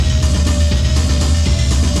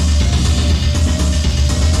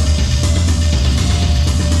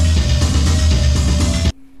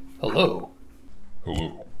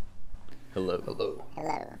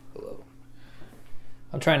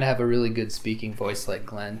trying to have a really good speaking voice like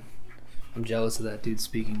Glenn. I'm jealous of that dude's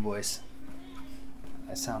speaking voice.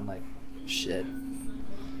 I sound like shit.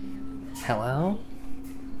 Hello?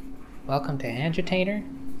 Welcome to Agitator.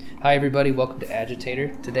 Hi everybody, welcome to Agitator.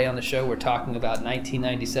 Today on the show we're talking about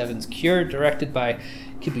 1997's Cure, directed by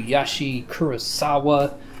Kibuyashi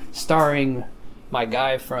Kurosawa, starring my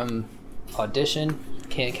guy from Audition,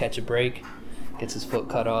 Can't Catch a Break, gets his foot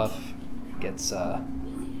cut off, gets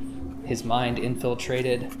his mind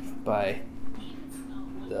infiltrated by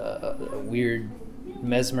a weird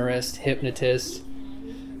mesmerist, hypnotist.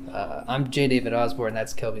 I'm J. David Osborne,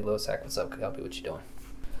 that's Kelby Losak. What's up, Kelby? What you doing?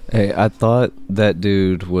 Hey, I thought that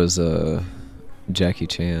dude was Jackie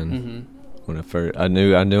Chan. Mm-hmm. When I first, I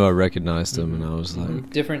knew I recognized him, and I was like,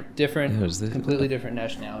 different, yeah, completely different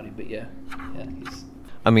nationality, but yeah, he's.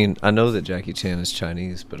 I mean, I know that Jackie Chan is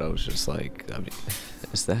Chinese, but I was just like, I mean,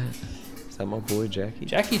 is that my boy Jackie?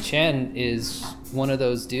 Jackie Chan is one of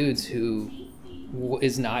those dudes who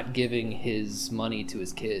is not giving his money to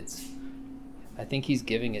his kids. I think he's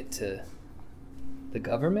giving it to the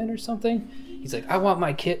government or something. He's like, I want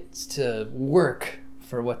my kids to work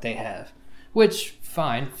for what they have, which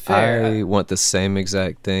fine, fair. I want the same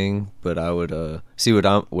exact thing, but I would see what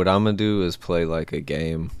I'm gonna do is play like a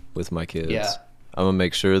game with my kids. Yeah. I'm gonna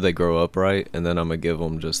make sure they grow up right, and then I'm gonna give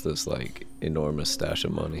them just this like enormous stash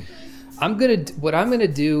of money. What I'm gonna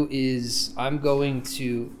do is I'm going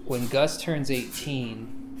to, when Gus turns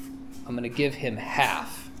 18, I'm gonna give him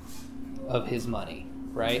half of his money,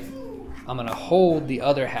 right? I'm gonna hold the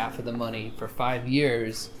other half of the money for 5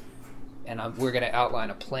 years, and we're gonna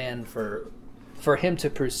outline a plan for him to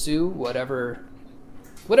pursue whatever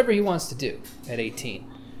he wants to do at 18.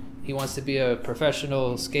 He wants to be a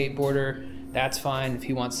professional skateboarder. That's fine. If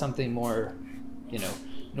he wants something more,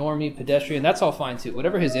 normie, pedestrian, that's all fine too.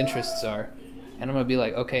 Whatever his interests are. And I'm going to be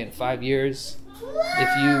like, okay, in 5 years,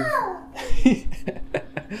 if you...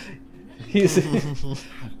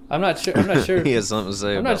 I'm not sure. He has something to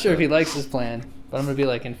say I'm about not sure that. if he likes this plan, but I'm going to be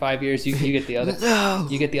like, in 5 years, you get the other... No!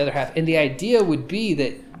 You get the other half. And the idea would be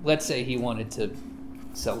that, let's say he wanted to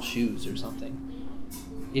sell shoes or something.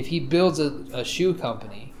 If he builds a shoe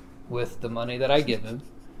company with the money that I give him,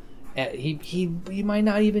 he might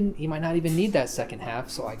not even need that second half,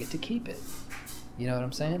 so I get to keep it. You know what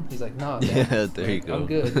I'm saying? He's like, no, Dad, Yeah, there you go. I'm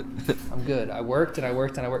good. I worked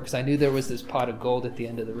because I knew there was this pot of gold at the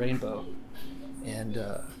end of the rainbow, and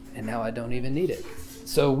now I don't even need it.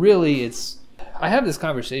 So really, I have this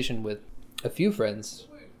conversation with a few friends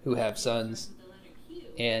who have sons,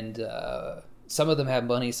 and some of them have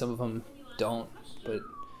money, some of them don't. But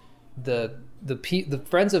the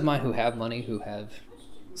friends of mine who have money, who have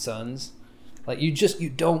sons, like you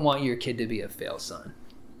don't want your kid to be a fail son,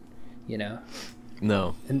 No,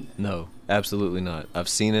 absolutely not. I've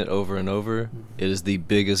seen it over and over. Mm-hmm. It is the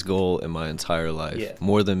biggest goal in my entire life. Yeah.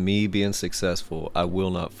 More than me being successful, I will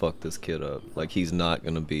not fuck this kid up. Like, he's gonna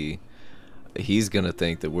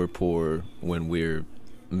think that we're poor when we're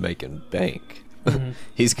making bank. Mm-hmm.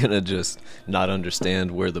 He's gonna just not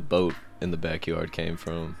understand where the boat in the backyard came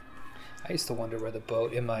from. I used to wonder where the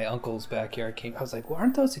boat in my uncle's backyard came. I was like, well,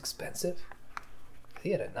 aren't those expensive?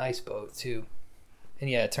 He had a nice boat too, and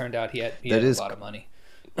yeah, it turned out he had a lot of money.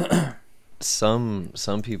 Some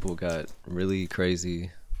people got really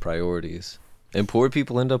crazy priorities, and poor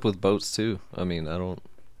people end up with boats too. I mean,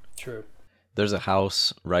 True. There's a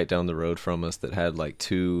house right down the road from us that had like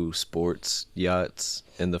 2 sports yachts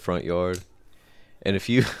in the front yard, and if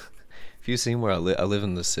you've seen where I live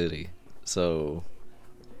in the city, so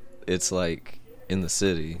it's like in the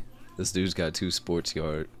city, this dude's got 2 sports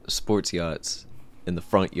yachts in the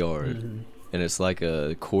front yard, Mm-hmm. and it's like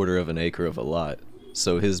a quarter of an acre of a lot.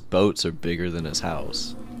 So his boats are bigger than his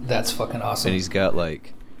house. That's fucking awesome. And he's got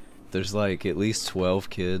there's at least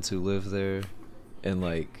 12 kids who live there,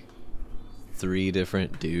 and 3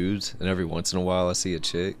 different dudes, and every once in a while I see a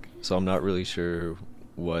chick. So I'm not really sure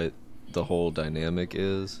what the whole dynamic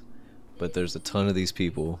is, but there's a ton of these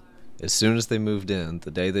people. As soon as they moved in, the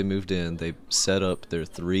day they moved in, they set up their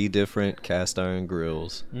 3 different cast iron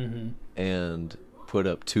grills, Mm-hmm. and put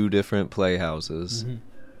up 2 different playhouses, Mm-hmm.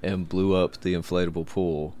 and blew up the inflatable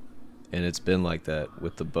pool. And it's been like that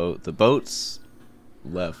with the boat. The boat's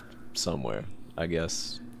left somewhere, I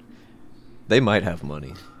guess. They might have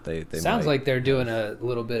money. They Sounds might. like they're doing a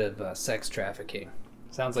little bit of sex trafficking.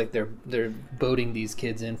 Sounds like they're boating these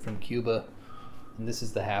kids in from Cuba, and this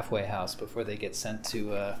is the halfway house before they get sent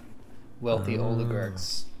to wealthy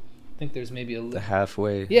oligarchs. I think there's maybe The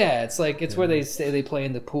halfway. Yeah, it's where they say they play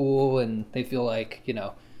in the pool and they feel like,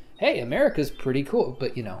 hey, America's pretty cool,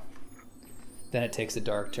 but then it takes a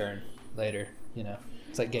dark turn later,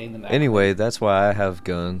 It's like getting them. Anyway, that's why I have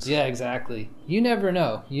guns. Yeah, exactly. You never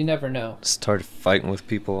know. You never know. Started fighting with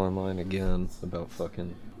people online again about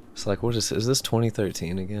fucking. It's like, what is this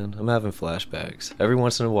 2013 again? I'm having flashbacks. Every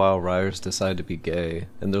once in a while, writers decide to be gay,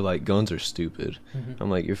 and they're like, guns are stupid. I'm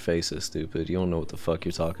like, your face is stupid. You don't know what the fuck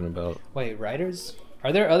you're talking about. Wait, writers?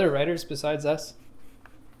 Are there other writers besides us?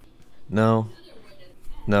 No,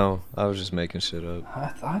 I was just making shit up. I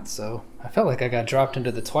thought so. I felt like I got dropped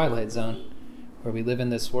into the Twilight Zone, where we live in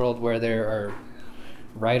this world where there are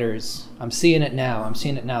writers. I'm seeing it now.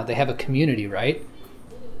 They have a community, right?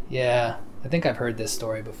 Yeah, I think I've heard this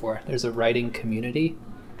story before. There's a writing community,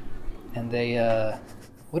 and they,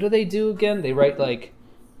 what do they do again? They write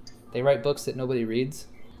books that nobody reads.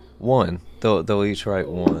 One. They'll each write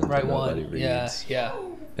one. Write that nobody one. reads. Yeah.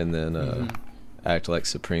 And then act like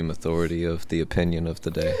supreme authority of the opinion of the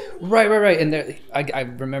day. Right. And I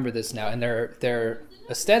remember this now. And they're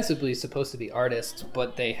ostensibly supposed to be artists,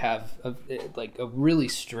 but they have a really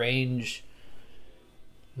strange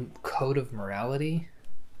code of morality.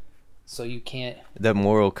 So you can't. That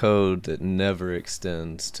moral code that never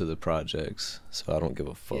extends to the projects. So I don't give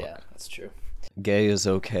a fuck. Yeah, that's true. Gay is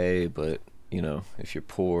okay, but if you're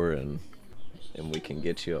poor and we can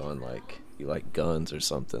get you on you like guns or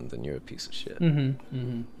something, then you're a piece of shit.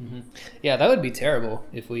 Yeah, that would be terrible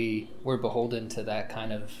if we were beholden to that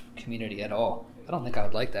kind of community at all. I don't think I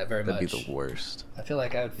would like that very much. That'd be the worst. I feel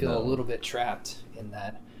like I would feel a little bit trapped in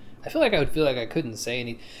that. I feel like I would feel like I couldn't say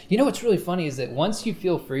anything. You know what's really funny is that once you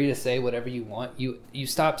feel free to say whatever you want, you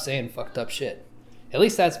stop saying fucked up shit. At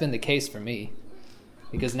least that's been the case for me.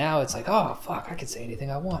 Because now it's like, oh, fuck, I can say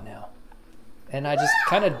anything I want now. And I just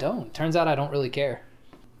kind of don't. Turns out I don't really care.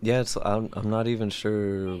 Yeah, I'm not even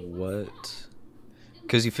sure what...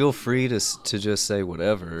 Because you feel free to just say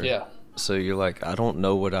whatever. Yeah. So you're like, I don't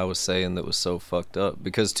know what I was saying that was so fucked up.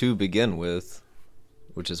 Because to begin with,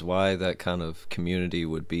 which is why that kind of community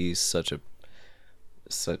would be such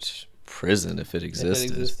prison if it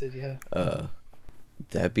existed. If it existed, yeah.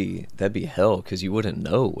 That'd be hell, because you wouldn't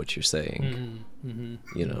know what you're saying.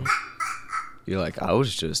 You're like, I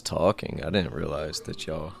was just talking. I didn't realize that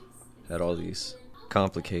y'all had all these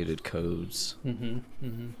complicated codes.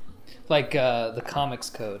 Like the comics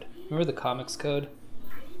code. Remember the comics code?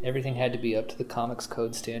 Everything had to be up to the comics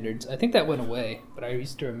code standards. I think that went away, but I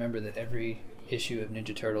used to remember that every issue of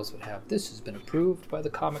Ninja Turtles would have, this has been approved by the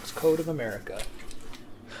Comics Code of America.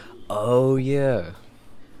 Oh, yeah.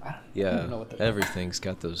 I don't know what everything's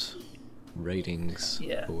got those ratings.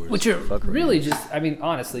 Yeah. Boards. Which are really ratings. just, I mean,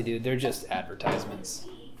 honestly, dude, they're just advertisements.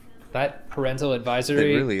 That parental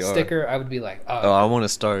advisory really sticker, I would be like, oh, I want to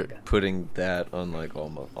start putting that on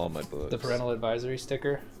all my books. The parental advisory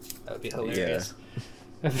sticker? That would be hilarious.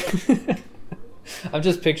 Yeah. I'm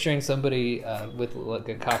just picturing somebody with like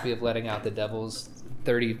a copy of Letting Out the Devil's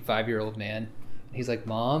 35-year-old man. He's like,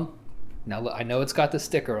 Mom, now I know it's got the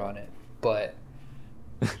sticker on it, but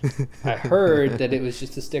I heard that it was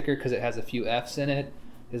just a sticker because it has a few F's in it.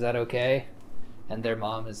 Is that okay? And their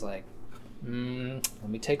mom is like, let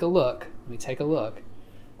me take a look.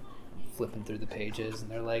 Flipping through the pages,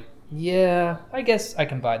 and they're like, yeah, I guess I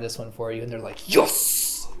can buy this one for you. And they're like,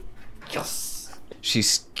 yes! She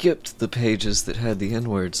skipped the pages that had the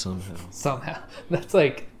N-word somehow. It's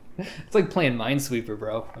like playing Minesweeper,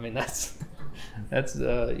 bro. I mean, that's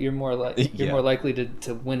you're more likely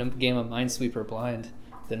to win a game of Minesweeper blind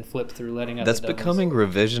than flip through Letting Out the Devils. That's becoming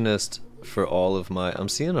revisionist for all of my... I'm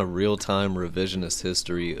seeing a real-time revisionist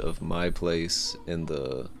history of my place in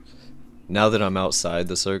the... Now that I'm outside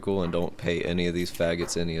the circle and don't pay any of these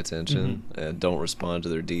faggots any attention and don't respond to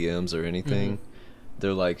their DMs or anything,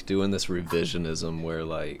 they're like doing this revisionism where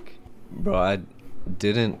like, bro, I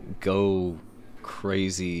didn't go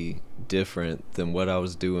crazy different than what I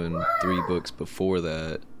was doing 3 books before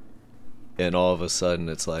that. And all of a sudden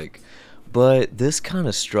it's like, but this kind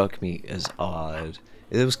of struck me as odd.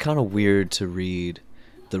 It was kind of weird to read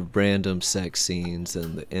the random sex scenes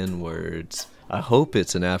and the N-words. I hope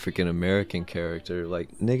it's an African American character.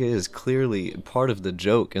 Like, nigga is clearly part of the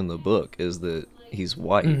joke in the book is that he's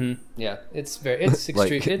white. Yeah, it's extreme.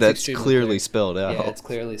 Like, that's clearly spelled out. Yeah, it's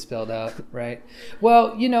clearly spelled out, right?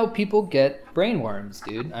 Well, people get brainworms,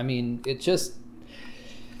 dude. I mean, it just,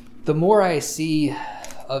 the more I see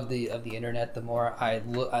of the internet, the more I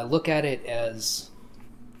look at it as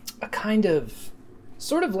a kind of,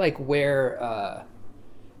 sort of like where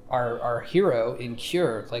our hero in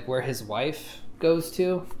Cure, like where his wife goes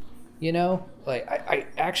to, like I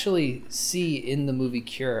actually see in the movie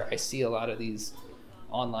Cure, I see a lot of these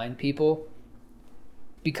online people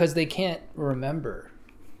because they can't remember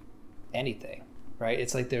anything, right?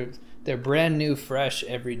 It's like they're brand new, fresh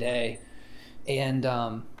every day, And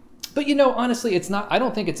but honestly, it's not. I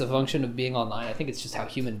don't think it's a function of being online. I think it's just how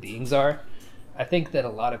human beings are. I think that a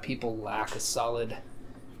lot of people lack a solid,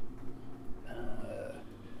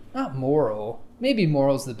 not moral. Maybe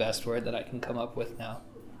moral is the best word that I can come up with now.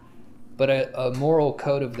 But a moral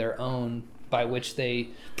code of their own by which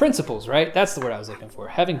principles, right? That's the word I was looking for.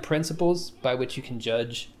 Having principles by which you can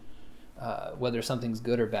judge whether something's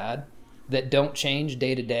good or bad that don't change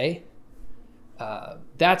day to day.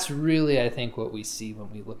 That's really, I think, what we see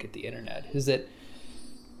when we look at the internet, is that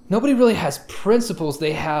nobody really has principles.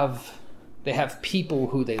 They have people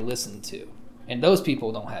who they listen to. And those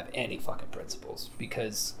people don't have any fucking principles,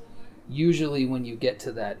 because usually when you get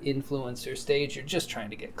to that influencer stage, you're just trying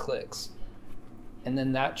to get clicks. And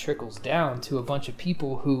then that trickles down to a bunch of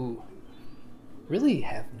people who really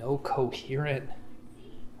have no coherent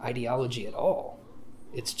ideology at all.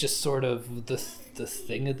 It's just sort of the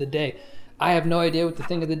thing of the day. I have no idea what the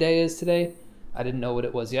thing of the day is today. I didn't know what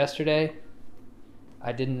it was yesterday.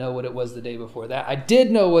 I didn't know what it was the day before that. I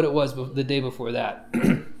did know what it was the day before that.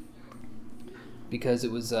 Because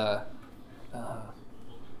it was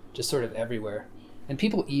just sort of everywhere. And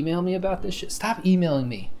people email me about this shit. Stop emailing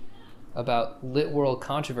me about lit world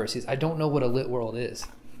controversies. I don't know what a lit world is.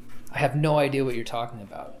 I have no idea what you're talking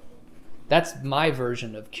about. That's my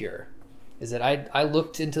version of cure. Is that I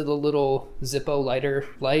looked into the little Zippo lighter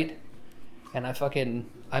light, and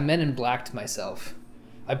I Men in Blacked myself.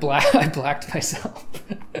 I blacked myself.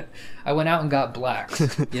 I went out and got blacked,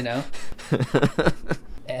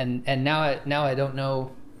 And now I don't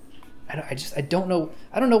know. I don't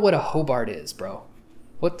know what a Hobart is, bro.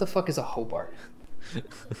 What the fuck is a Hobart?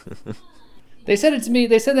 They said it to me.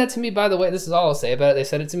 They said that to me, by the way. This is all I'll say about it. They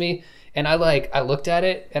said it to me, and I looked at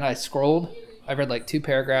it and I scrolled. I read like 2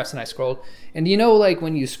 paragraphs and I scrolled. And like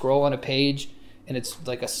when you scroll on a page and it's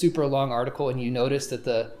like a super long article and you notice that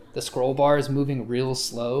the scroll bar is moving real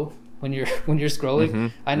slow when you're scrolling. Mm-hmm.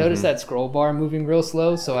 I noticed that scroll bar moving real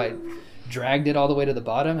slow, so I dragged it all the way to the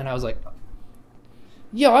bottom, and I was like,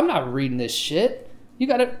 yo, I'm not reading this shit. You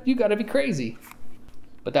gotta be crazy.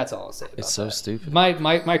 But that's all I'll say about It's so that. stupid.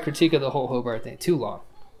 My critique of the whole Hobart thing, too long.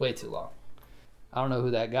 Way too long. I don't know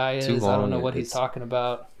who that guy is. I don't know what he's talking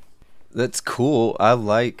about. That's cool. I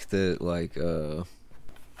like that,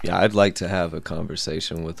 I'd like to have a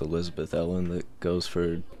conversation with Elizabeth Ellen that goes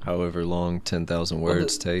for however long 10,000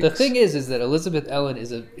 words takes. The thing is that Elizabeth Ellen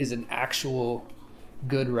is an actual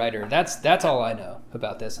good writer. That's all I know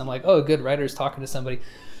about this. I'm like, oh, a good writer is talking to somebody.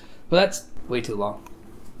 But that's way too long.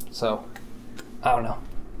 So, I don't know.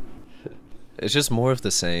 It's just more of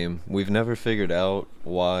the same. We've never figured out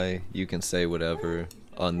why you can say whatever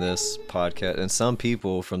on this podcast. And some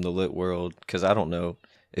people from the lit world, because I don't know,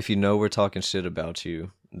 if you know we're talking shit about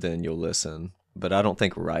you, then you'll listen. But I don't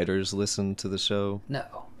think writers listen to the show. No.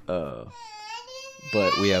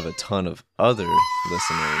 But we have a ton of other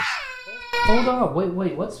listeners. Hold on.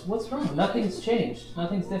 Wait. What's wrong? Nothing's changed.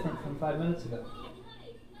 Nothing's different from 5 minutes ago.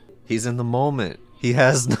 He's in the moment. He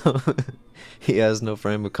has no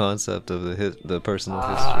frame of concept of the personal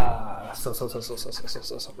history.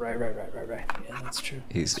 So. Right. Yeah, that's true.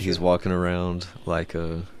 He's walking around like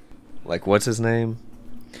what's his name?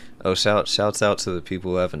 Oh, shouts out to the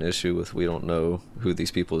people who have an issue with we don't know who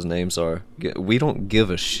these people's names are. We don't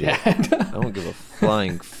give a shit. I don't give a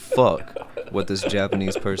flying fuck what this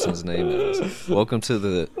Japanese person's name is. Welcome to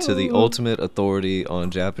the ultimate authority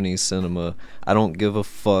on Japanese cinema. I don't give a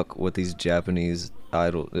fuck what these Japanese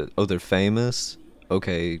idols. Oh, they're famous?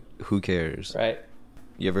 Okay, who cares? Right.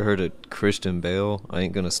 You ever heard of Christian Bale? I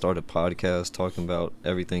ain't gonna start a podcast talking about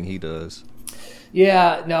everything he does.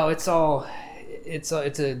 Yeah, no, it's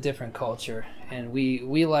a different culture, and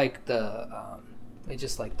we like we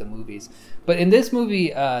just like the movies. But in this movie,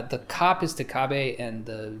 the cop is Takabe, and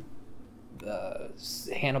the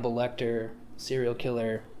Hannibal Lecter serial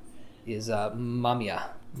killer is Mamiya.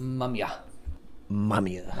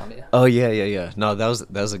 Oh yeah. No, that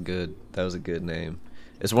was a good name.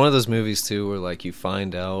 It's one of those movies too where like you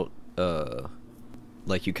find out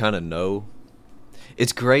like you kind of know.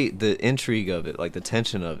 It's great. The intrigue of it, like the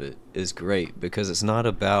tension of it, is great because it's not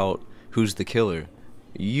about who's the killer.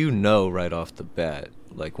 You know right off the bat.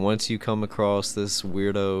 Like once you come across this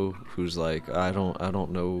weirdo who's like, I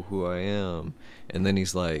don't know who I am, and then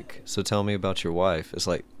he's like, so tell me about your wife. It's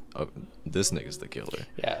like, oh, this nigga's the killer.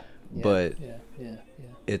 Yeah. But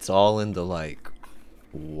it's all in the like,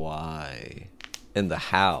 why, and the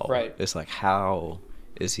how. Right. It's like, how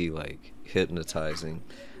is he like hypnotizing?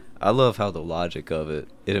 I love how the logic of it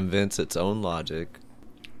invents its own logic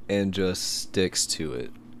and just sticks to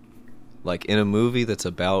it. Like in a movie that's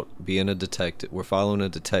about being a detective, we're following a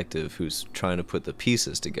detective who's trying to put the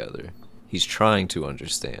pieces together. he's trying to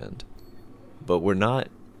understand, but we're not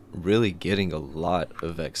really getting a lot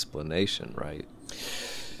of explanation, right?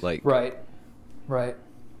 Like, Right.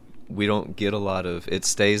 we don't get a lot of, it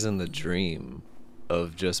stays in the dream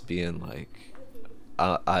of just being like,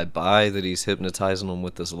 I buy that he's hypnotizing him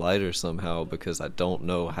with this lighter somehow because I don't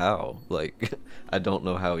know how. Like, I don't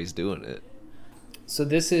know how he's doing it. So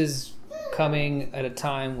this is coming at a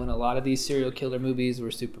time when a lot of these serial killer movies were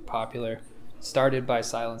super popular, started by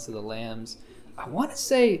Silence of the Lambs. I want to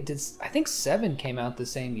say, I think Seven came out the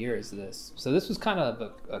same year as this. So this was kind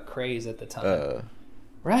of a craze at the time.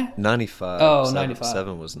 Right? 95. Oh, 95.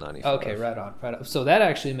 7 was 95. Okay, right on. So that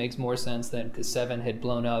actually makes more sense then, because Seven had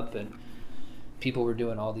blown up and people were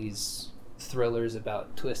doing all these thrillers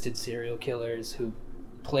about twisted serial killers who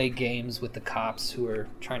play games with the cops who are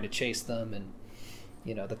trying to chase them, and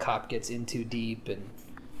you know, the cop gets in too deep and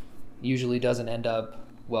usually doesn't end up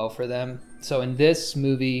well for them. So in this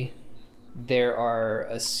movie, there are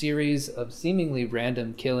a series of seemingly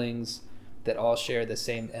random killings that all share the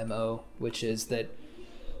same MO, which is that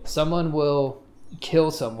someone will kill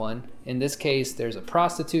someone. In this case, there's a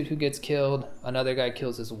prostitute who gets killed, another guy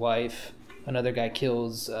kills his wife, another guy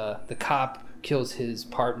kills, the cop kills his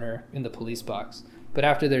partner in the police box. But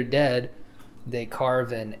after they're dead, they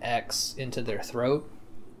carve an X into their throat.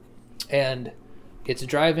 And it's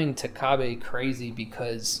driving Takabe crazy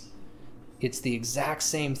because it's the exact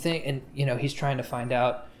same thing. And, you know, he's trying to find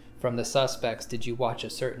out from the suspects, did you watch a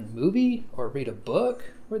certain movie or read a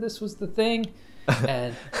book where this was the thing?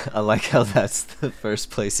 And I like how that's the first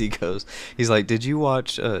place he goes. He's like, did you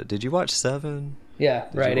watch Seven? Yeah,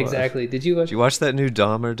 right, exactly. Did you watch that new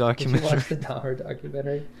Dahmer documentary? Did you watch the Dahmer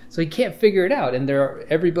documentary? So he can't figure it out, and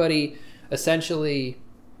everybody essentially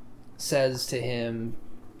says to him,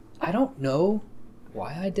 I don't know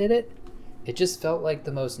why I did it. It just felt like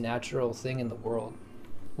the most natural thing in the world,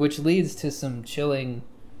 which leads to some chilling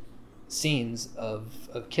scenes of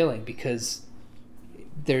killing, because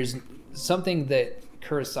there's something that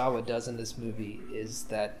Kurosawa does in this movie is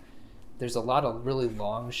that there's a lot of really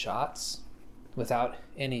long shots without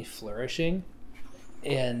any flourishing,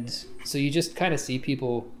 and so you just kind of see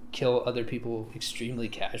people kill other people extremely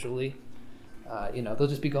casually. You know, they'll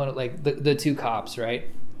just be going to, like, the two cops, right?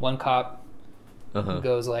 One cop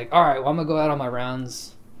goes like, all right, well, I'm gonna go out on my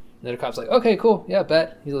rounds. The other cop's like, okay, cool, yeah,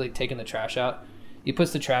 bet. He's like taking the trash out. He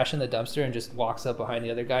puts the trash in the dumpster and just walks up behind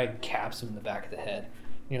the other guy and caps him in the back of the head.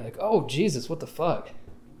 And you're like, oh Jesus, what the fuck?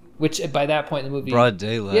 Which by that point in the movie, broad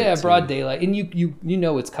daylight. Yeah, broad daylight, and you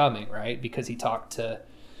know it's coming, right? Because he talked to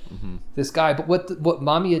this guy. But what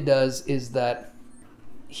Mamiya does is that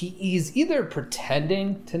he's either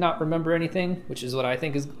pretending to not remember anything, which is what I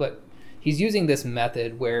think is, but he's using this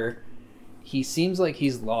method where he seems like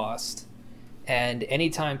he's lost, and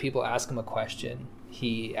anytime people ask him a question,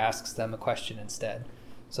 he asks them a question instead.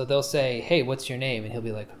 So they'll say, hey, what's your name? And he'll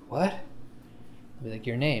be like, what? I'll be like,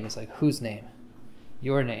 your name. It's like, whose name?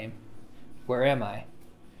 Your name. Where am I?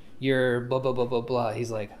 You're blah, blah, blah, blah, blah. He's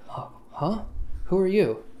like, huh? Who are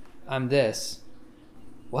you? I'm this.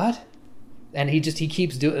 What? And he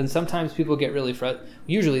keeps doing, and sometimes people get really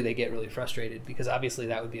usually they get really frustrated, because obviously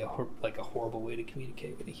that would be a horrible way to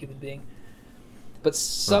communicate with a human being. But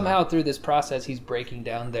somehow through this process, he's breaking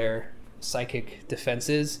down their psychic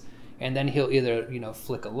defenses, and then he'll either, you know,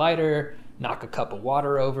 flick a lighter, knock a cup of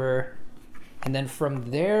water over, and then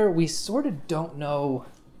from there we sort of don't know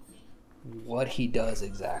what he does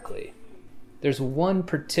exactly. There's one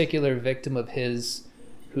particular victim of his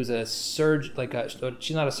who's a surgeon,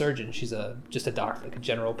 she's not a surgeon, she's just a doctor, like a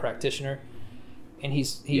general practitioner, and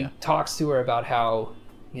he talks to her about how,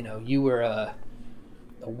 you know, you were a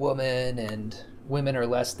woman and women are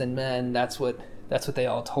less than men. That's what they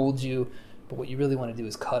all told you, but what you really want to do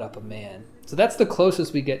is cut up a man. So that's the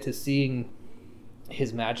closest we get to seeing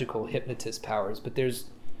his magical hypnotist powers, but there's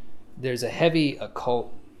a heavy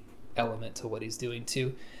occult element to what he's doing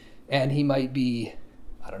too, and he might be,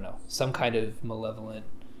 I don't know, some kind of malevolent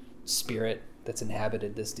spirit that's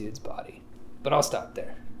inhabited this dude's body. But I'll stop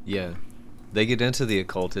there. Yeah, they get into the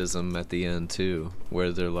occultism at the end too,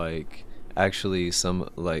 where they're like, actually, some,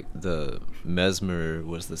 like, the Mesmer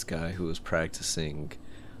was this guy who was practicing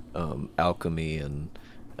alchemy and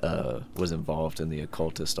was involved in the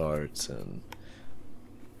occultist arts, and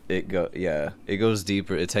it goes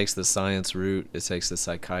deeper. It takes the science route, it takes the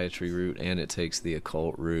psychiatry route, and it takes the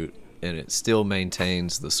occult route, and it still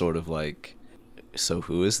maintains the sort of like, so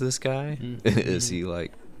who is this guy? Is he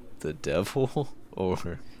like the devil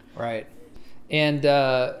or right? And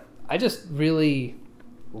I just really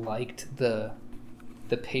liked the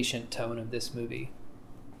patient tone of this movie.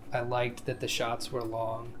 I liked that the shots were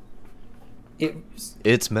long.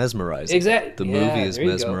 It's mesmerizing. Exactly. The movie is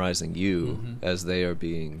mesmerizing you as they are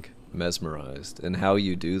being mesmerized. And how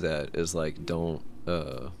you do that is like, don't...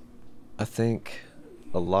 I think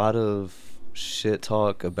a lot of shit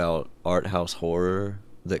talk about art house horror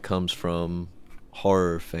that comes from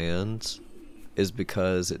horror fans is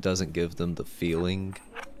because it doesn't give them the feeling.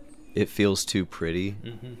 It feels too pretty.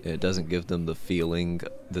 It doesn't give them the feeling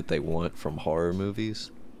that they want from horror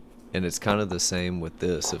movies. And it's kind of the same with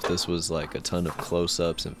this. If this was like a ton of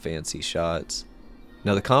close-ups and fancy shots.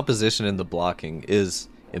 Now the composition and the blocking is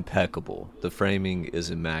impeccable. The framing is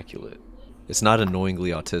immaculate. It's not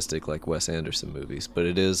annoyingly autistic like Wes Anderson movies, but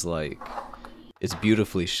it is like, it's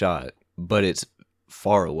beautifully shot, but it's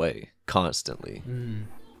far away constantly.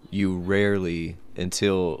 You rarely,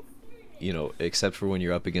 until, you know, except for when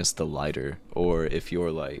you're up against the lighter, or if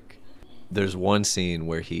you're like, there's one scene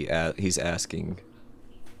where he's asking,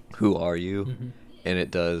 "Who are you?" And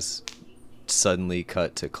it does suddenly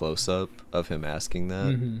cut to close up of him asking that,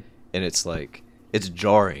 and it's like, it's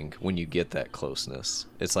jarring when you get that closeness.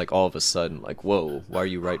 It's like all of a sudden, like, whoa, why are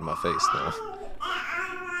you right in my face now?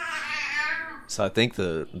 So I think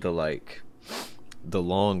the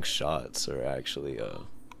long shots are actually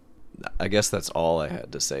I guess that's all I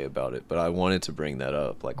had to say about it, but I wanted to bring that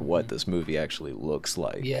up, like what this movie actually looks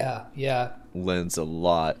like. Yeah. Lends a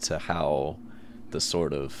lot to how the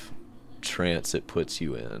sort of trance it puts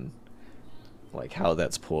you in, like how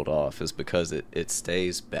that's pulled off, is because it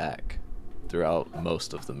stays back throughout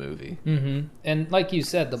most of the movie. And like you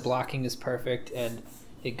said, the blocking is perfect, and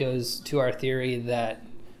it goes to our theory that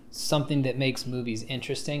something that makes movies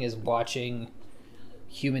interesting is watching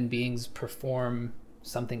human beings perform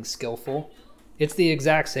something skillful. It's the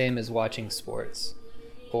exact same as watching sports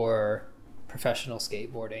or professional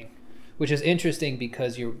skateboarding, which is interesting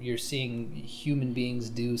because you're seeing human beings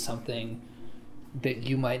do something that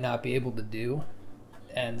you might not be able to do.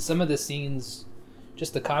 And some of the scenes,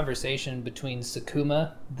 just the conversation between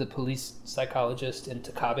Sakuma, the police psychologist, and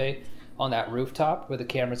Takabe on that rooftop where the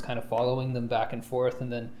camera's kind of following them back and forth,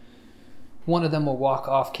 and then one of them will walk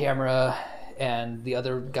off camera and the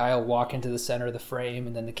other guy will walk into the center of the frame,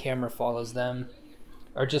 and then the camera follows them,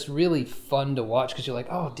 are just really fun to watch because you're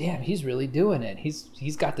like, oh damn, he's really doing it.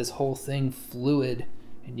 He's got this whole thing fluid,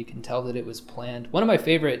 and you can tell that it was planned. One of my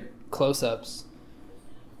favorite close-ups,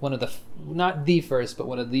 not the first, but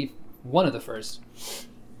one of the first,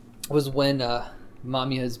 was when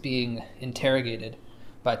Mamiya is being interrogated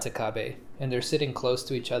by Takabe, and they're sitting close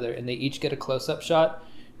to each other, and they each get a close-up shot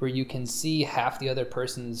where you can see half the other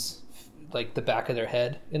person's, like the back of their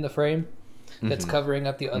head in the frame, that's covering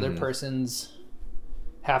up the other person's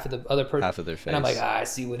half of their face. And I'm like, I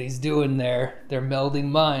see what he's doing there. They're melding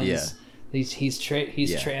minds. Yeah. He's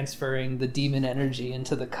transferring the demon energy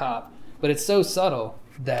into the cop, but it's so subtle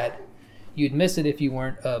that you'd miss it if you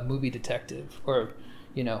weren't a movie detective or,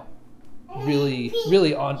 you know, really,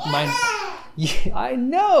 really on mind. Yeah, I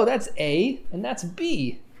know, that's A and that's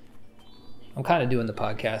B. I'm kind of doing the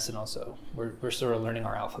podcast, and also we're sort of learning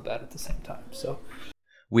our alphabet at the same time. So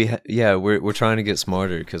we're trying to get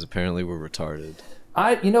smarter because apparently we're retarded.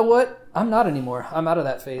 You know what? I'm not anymore. I'm out of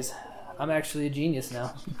that phase. I'm actually a genius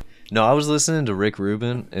now. No, I was listening to Rick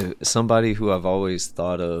Rubin, somebody who I've always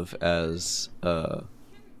thought of as I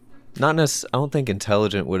don't think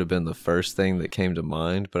intelligent would have been the first thing that came to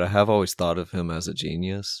mind, but I have always thought of him as a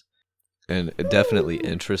genius, and definitely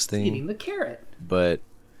interesting. Eating the carrot. But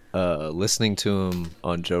listening to him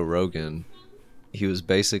on Joe Rogan, he was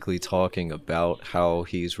basically talking about how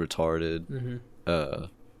he's retarded,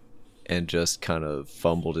 and just kind of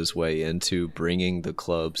fumbled his way into bringing the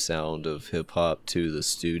club sound of hip hop to the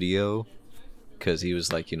studio, because he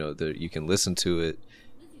was like, you know, you can listen to it,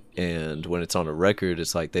 and when it's on a record,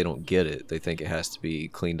 it's like they don't get it. They think it has to be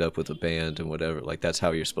cleaned up with a band and whatever. Like that's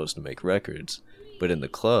how you're supposed to make records. But in the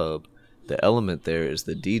club, the element there is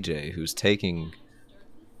the DJ who's taking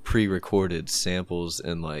pre-recorded samples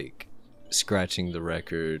and like scratching the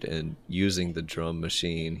record and using the drum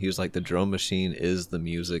machine. He was like, the drum machine is the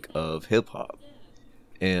music of hip-hop.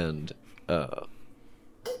 And I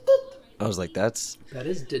was like, that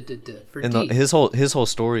is for and his whole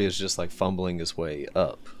story is just like fumbling his way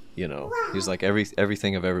up, you know. He's like,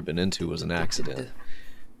 everything I've ever been into was an accident.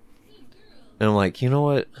 And I'm like, you know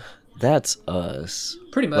what, that's us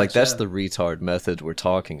pretty much. Like that's the retard method we're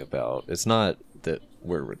talking about. It's not that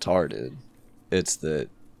we're retarded, it's that,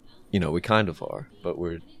 you know, we kind of are, but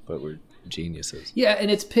we're geniuses. Yeah, and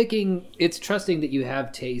it's trusting that you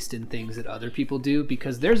have taste in things that other people do,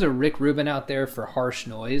 because there's a Rick Rubin out there for harsh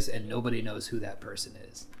noise and nobody knows who that person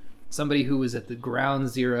is. Somebody who was at the ground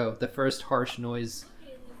zero, the first harsh noise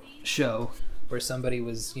show where somebody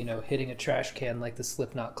was, you know, hitting a trash can like the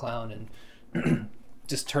Slipknot clown and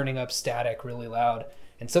just turning up static really loud.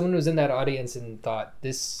 And someone was in that audience and thought,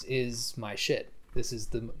 this is my shit.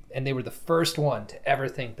 And they were the first one to ever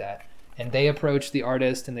think that. And they approached the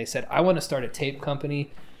artist and they said, I want to start a tape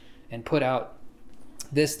company and put out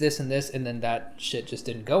this, and this. And then that shit just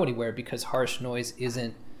didn't go anywhere because harsh noise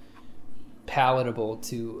isn't palatable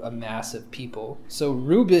to a mass of people. So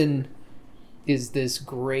Rubin is this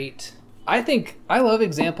great, I love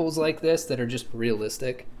examples like this that are just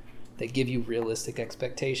realistic, that give you realistic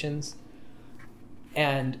expectations.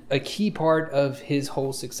 And a key part of his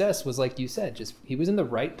whole success was, like you said, just he was in the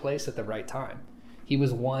right place at the right time. He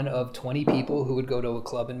was one of 20 people who would go to a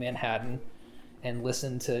club in Manhattan and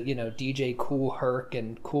listen to, you know, DJ Kool Herc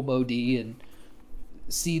and Kool Moe Dee and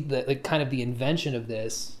see the like, kind of the invention of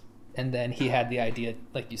this. And then he had the idea,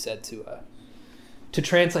 like you said, to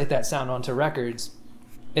translate that sound onto records.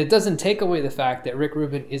 It doesn't take away the fact that Rick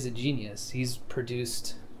Rubin is a genius. He's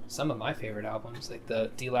produced some of my favorite albums, like the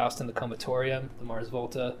Deloused and the Comatorium, the Mars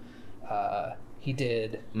Volta. He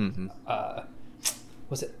did,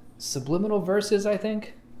 was it Subliminal Verses, I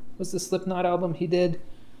think, was the Slipknot album he did.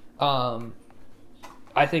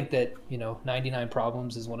 I think that, you know, 99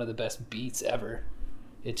 Problems is one of the best beats ever.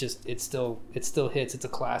 It still hits. It's a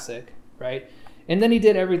classic, right? And then he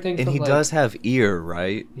did everything. And from, he does have ear,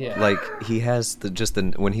 right? Yeah. Like he has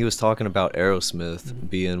when he was talking about Aerosmith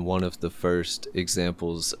being one of the first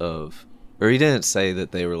examples of, or he didn't say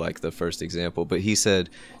that they were like the first example, but he said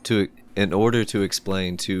in order to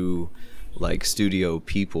explain to like studio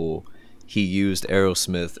people, he used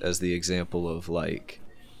Aerosmith as the example of like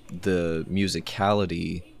the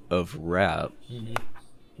musicality of rap. Mm-hmm.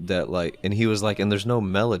 That like, and he was like, and there's no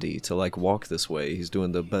melody to like walk this way. He's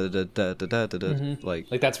doing the like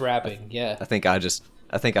that's rapping. Yeah. I think I just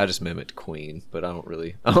mimicked Queen, but I don't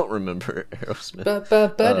remember Aerosmith.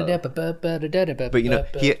 But you know,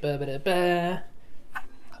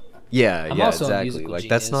 yeah, exactly. Like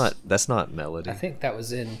genius. that's not melody. I think that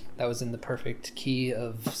was in the perfect key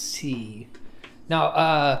of C.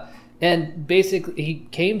 Now, and basically he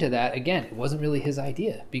came to that again. It wasn't really his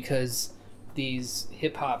idea because these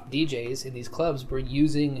hip-hop DJs in these clubs were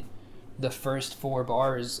using the first 4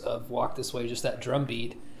 bars of Walk This Way, just that drum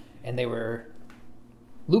beat, and they were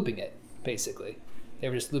looping it, basically. They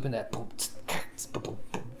were just looping that boom, boom,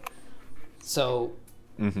 boom. So,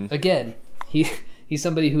 again, he's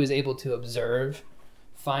somebody who is able to observe,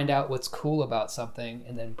 find out what's cool about something,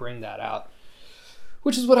 and then bring that out,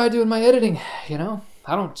 which is what I do in my editing, you know?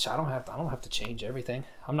 I don't have to change everything.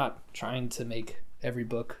 I'm not trying to make every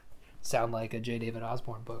book sound like a J. David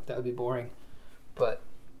Osborne book. That would be boring. But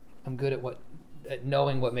I'm good at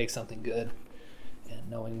knowing what makes something good and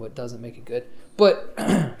knowing what doesn't make it good. But what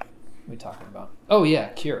are we talking about? Oh yeah,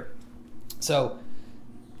 Cure. So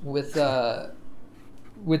with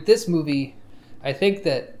this movie, I think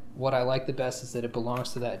that what I like the best is that it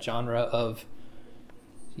belongs to that genre of,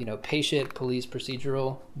 you know, patient police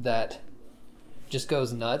procedural that just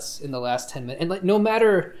goes nuts in the last 10 minutes. And like, no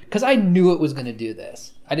matter, because I knew it was going to do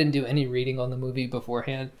this. I didn't do any reading on the movie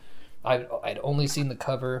beforehand. I'd only seen the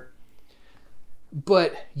cover.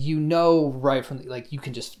 But you know right from, like, you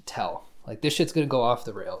can just tell. Like, this shit's going to go off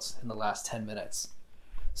the rails in the last 10 minutes.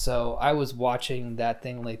 So I was watching that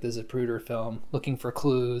thing like the Zapruder film, looking for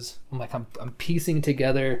clues. I'm like, I'm piecing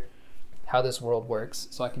together how this world works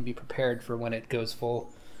so I can be prepared for when it goes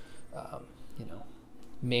full, you know,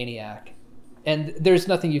 maniac. And there's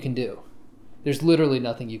nothing you can do. There's literally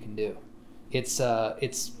nothing you can do. It's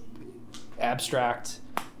abstract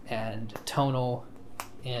and tonal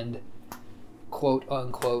and quote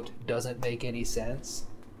unquote doesn't make any sense.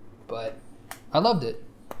 But I loved it.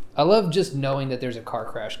 I love just knowing that there's a car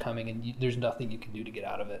crash coming and there's nothing you can do to get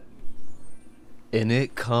out of it. And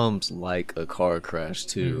it comes like a car crash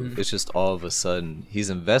too. Mm-hmm. It's just all of a sudden he's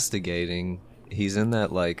investigating. He's in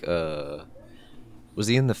that like was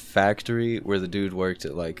he in the factory where the dude worked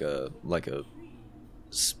at like a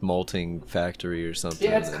smelting factory or something?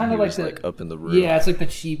 Yeah, it's kind of like up in the roof. Yeah, it's like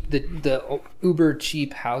the uber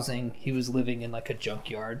cheap housing. He was living in like a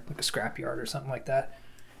junkyard, like a scrapyard or something like that.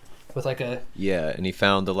 With like a and he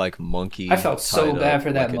found the like monkey. I felt so bad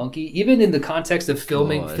for that monkey, even in the context of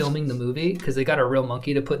filming the movie, because they got a real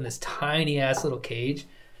monkey to put in this tiny ass little cage.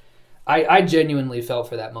 I genuinely felt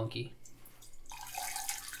for that monkey.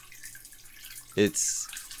 It's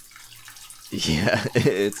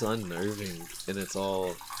unnerving, and it's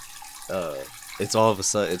all of a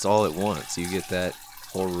sudden, it's all at once. You get that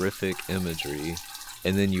horrific imagery.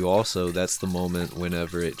 And then you also, that's the moment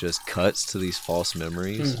whenever it just cuts to these false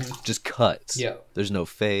memories. Mm-hmm. Just cuts. Yeah. There's no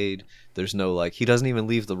fade. There's no, like, he doesn't even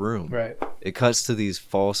leave the room. Right. it cuts to these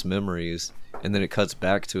false memories, and then it cuts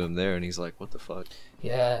back to him there, and he's like, what the fuck?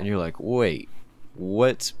 Yeah. And you're like, wait,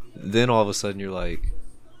 what? Then all of a sudden you're like,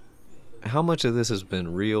 how much of this has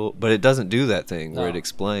been real? But it doesn't do that thing where it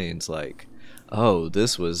explains like, oh,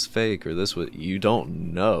 this was fake, or this was, you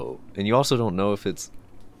don't know. And you also don't know if it's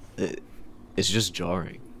just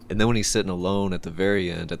jarring. And then when he's sitting alone at the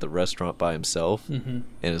very end at the restaurant by himself, and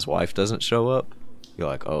his wife doesn't show up, you're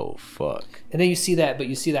like, oh fuck. And then you see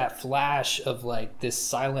that flash of like this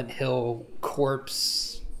Silent Hill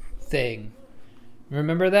corpse thing.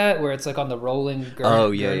 Remember that, where it's like on the rolling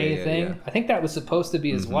gurney thing? Yeah. I think that was supposed to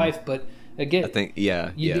be his wife, but again, I think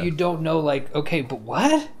you don't know, like, okay, but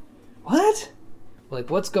what? Like,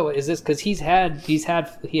 what's going? Is this because he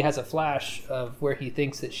has a flash of where he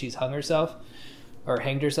thinks that she's hung herself or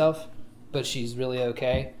hanged herself, but she's really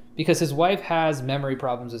okay because his wife has memory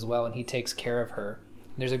problems as well, and he takes care of her.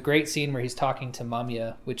 There's a great scene where he's talking to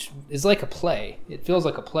Mamiya, which is like a play. It feels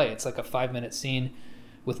like a play. It's like a 5-minute scene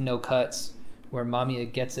with no cuts, where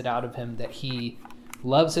Mamiya gets it out of him that he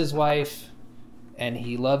loves his wife and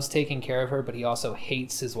he loves taking care of her, but he also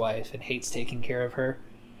hates his wife and hates taking care of her,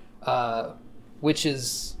 which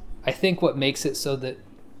is, I think, what makes it so that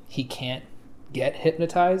he can't get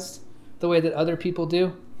hypnotized the way that other people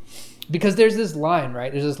do. Because there's this line,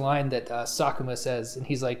 right? There's this line that Sakuma says, and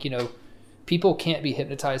he's like, people can't be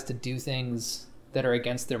hypnotized to do things that are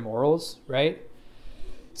against their morals, right?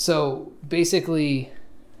 So basically,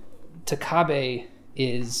 Takabe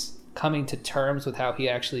is coming to terms with how he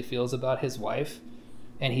actually feels about his wife,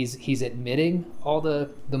 and he's admitting all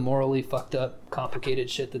the morally fucked up, complicated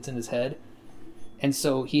shit that's in his head, and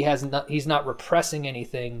so he's not repressing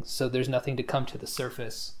anything, so there's nothing to come to the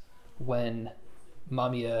surface when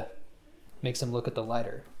Mamiya makes him look at the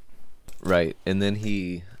lighter. Right, and then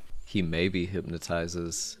he maybe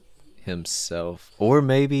hypnotizes himself, or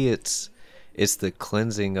maybe it's the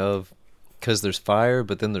cleansing of, because there's fire,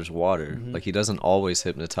 but then there's water. Like, he doesn't always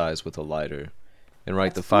hypnotize with a lighter. And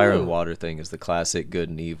right, the fire and water thing is the classic good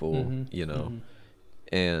and evil,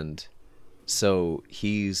 And so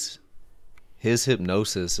his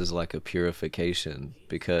hypnosis is like a purification,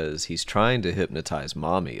 because he's trying to hypnotize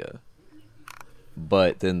Mamiya,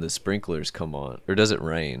 but then the sprinklers come on. Or does it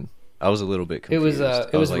rain? I was a little bit confused.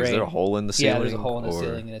 It was like, rain. Is there a hole in the ceiling? Yeah, there's a hole in the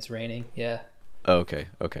ceiling and it's raining. Yeah. Oh,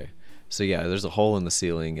 okay. So yeah, there's a hole in the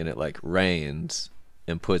ceiling and it like rains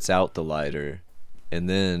and puts out the lighter, and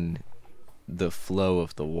then the flow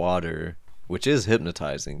of the water, which is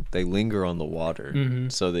hypnotizing, they linger on the water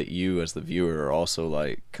so that you as the viewer are also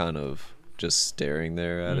like kind of just staring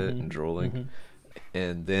there at it and drooling.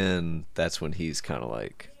 And then that's when he's kind of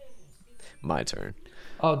like, my turn.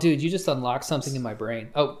 Oh, dude, you just unlocked something in my brain.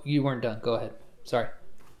 Oh, you weren't done. Go ahead. Sorry.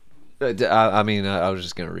 I mean, I was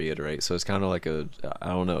just going to reiterate. So it's kind of like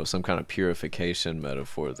some kind of purification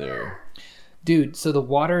metaphor there. Dude, so the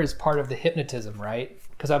water is part of the hypnotism, right?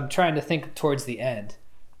 Because I'm trying to think towards the end.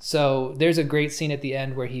 So there's a great scene at the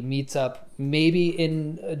end where he meets up, maybe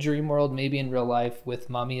in a dream world, maybe in real life, with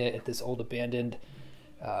Mamiya at this old abandoned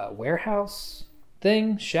warehouse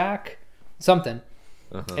thing, shack, something.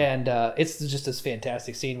 And it's just this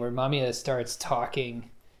fantastic scene where Mamiya starts talking,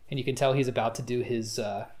 and you can tell he's about to do his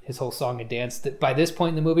whole song and dance. That by this point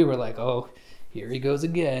in the movie, we're like, oh, here he goes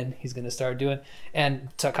again. He's gonna start doing. And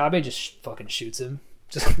Takabe just fucking shoots him.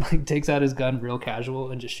 Just like takes out his gun real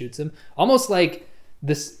casual and just shoots him. Almost like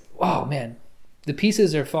this. Oh man, the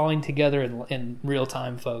pieces are falling together in real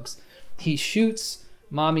time, folks. He shoots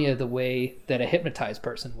Mamiya the way that a hypnotized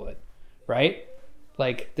person would, right?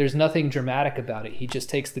 Like, there's nothing dramatic about it. He just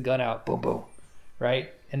takes the gun out, boom, boom,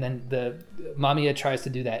 right? And then the Mamiya tries to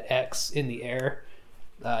do that X in the air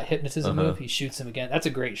hypnotism move. He shoots him again. That's a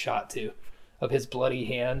great shot, too, of his bloody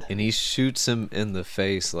hand. And he shoots him in the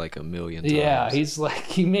face like a million times. Yeah, he's like,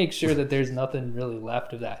 he makes sure that there's nothing really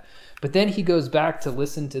left of that. But then he goes back to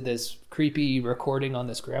listen to this creepy recording on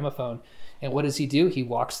this gramophone. And what does he do? He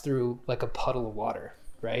walks through like a puddle of water,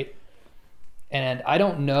 right? And I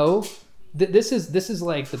don't know... This is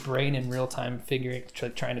like the brain in real time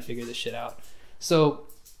trying to figure this shit out. So,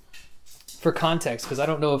 for context, because I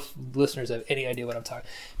don't know if listeners have any idea what I'm talking.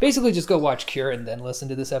 Basically, just go watch Cure and then listen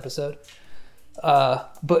to this episode.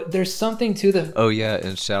 But there's something to the. Oh yeah,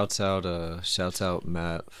 and shouts out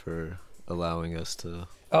Matt for allowing us to.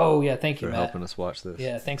 Oh yeah, thank you, Matt, for helping us watch this.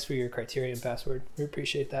 Yeah, thanks for your Criterion password. We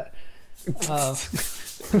appreciate that.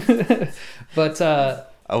 But.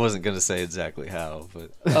 I wasn't going to say exactly how,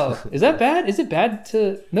 but... Oh, is that bad? Is it bad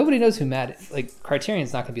to... Nobody knows who Matt is. Like,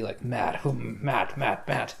 Criterion's not going to be like, Matt.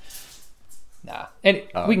 Nah. And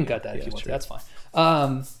we can cut that if you want to. That's fine.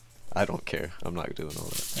 I don't care. I'm not doing all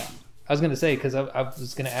that. Yeah. I was gonna say, because I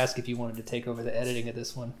was gonna ask if you wanted to take over the editing of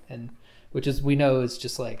this one, and which is, we know, is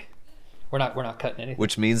just like we're not cutting anything.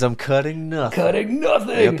 Which means I'm cutting nothing. Cutting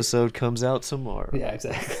nothing. The episode comes out tomorrow. Yeah,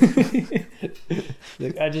 exactly.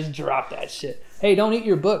 I just dropped that shit. Hey, don't eat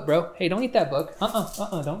your book, bro. Hey, don't eat that book.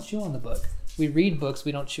 Don't chew on the book. We read books,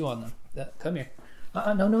 we don't chew on them. Come here.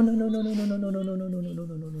 No.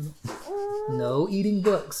 No eating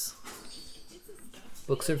books.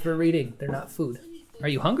 Books are for reading. They're not food. Are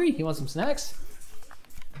you hungry? You want some snacks?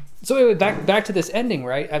 So anyway, back to this ending,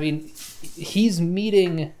 right? I mean, he's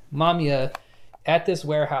meeting Mamiya at this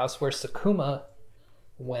warehouse where Sakuma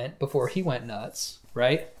went before he went nuts,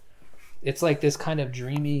 right? It's like this kind of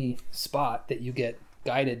dreamy spot that you get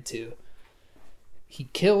guided to. He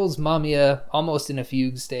kills Mamiya almost in a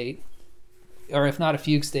fugue state, or if not a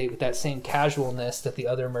fugue state, with that same casualness that the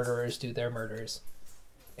other murderers do their murders.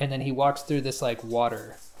 And then he walks through this like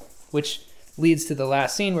water, which leads to the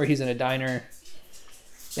last scene where he's in a diner,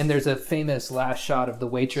 and there's a famous last shot of the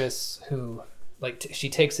waitress who, like, she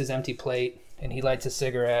takes his empty plate and he lights a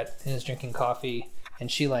cigarette and is drinking coffee, and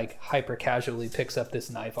she like hyper casually picks up this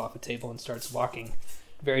knife off a table and starts walking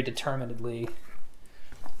very determinedly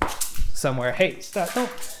somewhere. Hey, stop! Don't.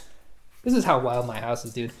 This is how wild my house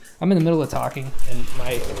is, dude. I'm in the middle of talking, and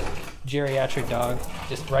my geriatric dog,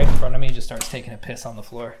 just right in front of me, just starts taking a piss on the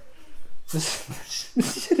floor.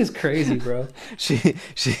 This shit is crazy, bro.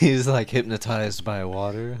 She's like hypnotized by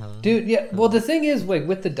water, huh? Dude, yeah. Well, the thing is, like,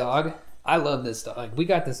 with the dog, I love this dog. Like, we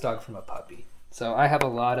got this dog from a puppy, so I have a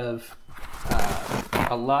lot of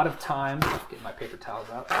time. Get my paper towels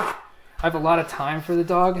out. I have a lot of time for the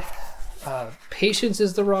dog. Patience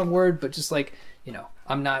is the wrong word, but just like, you know,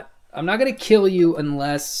 I'm not gonna kill you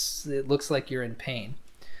unless it looks like you're in pain.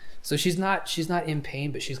 So she's not in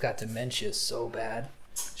pain, but she's got dementia so bad.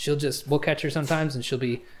 We'll catch her sometimes and she'll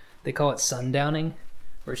be, they call it sundowning,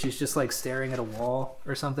 where she's just like staring at a wall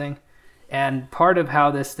or something. And part of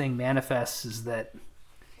how this thing manifests is that,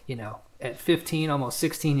 you know, at 15, almost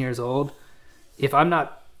 16 years old, if I'm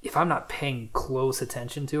not paying close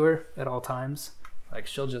attention to her at all times, like,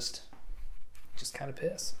 she'll just kind of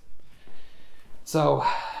piss. So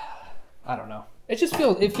I don't know.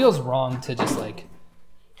 It feels wrong to just like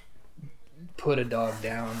put a dog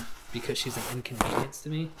down because she's an inconvenience to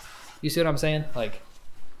me. You see what I'm saying? Like,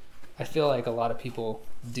 I feel like a lot of people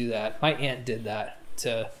do that. My aunt did that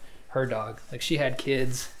to her dog. Like, she had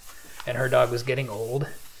kids and her dog was getting old.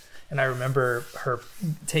 And I remember her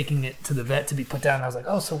taking it to the vet to be put down. And I was like,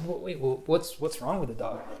 oh, so wait, well, what's wrong with the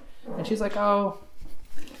dog? And she's like, oh,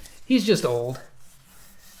 he's just old.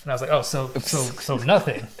 And I was like, oh, so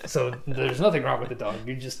nothing. So there's nothing wrong with the dog.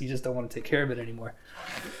 You just don't want to take care of it anymore.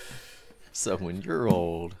 So when you're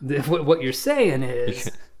old, what you're saying is,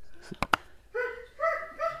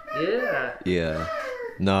 yeah. Yeah.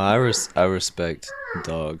 No, I respect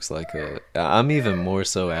dogs. Like, I'm even more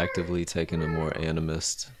so actively taking a more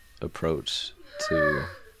animist approach to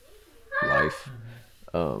life.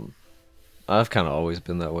 I've kind of always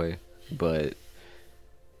been that way, but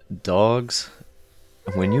dogs,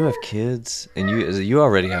 when you have kids and you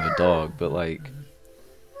already have a dog, but like,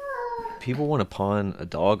 people want to pawn a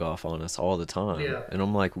dog off on us all the time. Yeah. And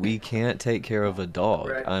I'm like, we can't take care of a dog.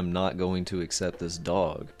 Right. I'm not going to accept this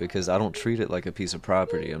dog because I don't treat it like a piece of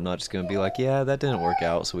property. I'm not just going to be like, yeah, that didn't work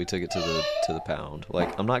out, so we took it to the pound.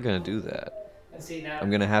 Like, I'm not going to do that. And see, now,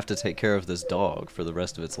 I'm going to have to take care of this dog for the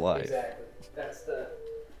rest of its life. exactly. That's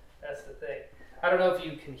the thing. I don't know if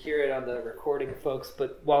you can hear it on the recording, folks,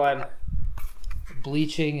 but while I'm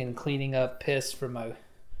bleaching and cleaning up piss from my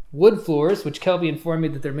wood floors, which Kelby informed me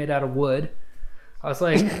that they're made out of wood, I was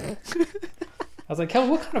like, Kel,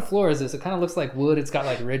 what kind of floor is this? It kind of looks like wood. It's got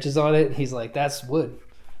like ridges on it. He's like, that's wood.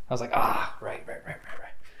 I was like, right.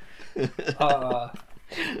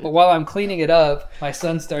 But while I'm cleaning it up, my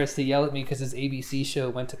son starts to yell at me because his ABC show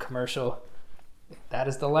went to commercial. That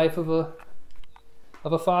is the life of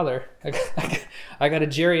a father. I got a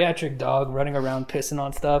geriatric dog running around pissing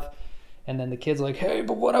on stuff, and then the kid's like, hey,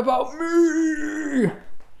 but what about me?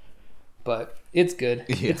 But it's good.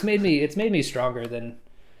 Yeah. It's made me stronger than,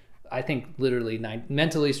 I think, literally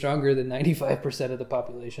mentally stronger than 95% of the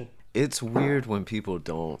population. It's weird when people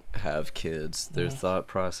don't have kids. Their thought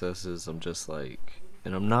processes, I'm just like,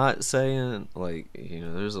 and I'm not saying, like, you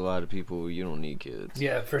know, there's a lot of people, you don't need kids.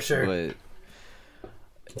 Yeah, for sure. But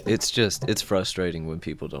it's frustrating when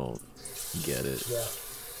people don't get it. Yeah.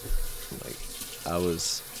 Like, I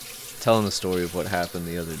was telling the story of what happened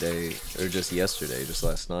the other day, or just yesterday, just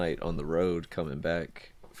last night, on the road coming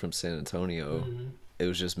back from San Antonio. It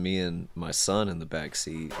was just me and my son in the back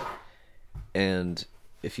seat, and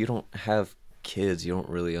if you don't have kids, you don't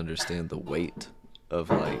really understand the weight of,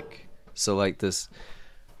 like, So like this,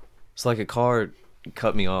 it's like a car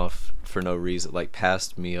cut me off for no reason, like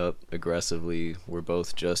passed me up aggressively. We're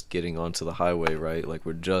both just getting onto the highway, right? Like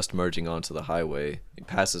we're just merging onto the highway. He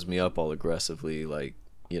passes me up all aggressively, like,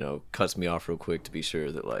 you know, cuts me off real quick to be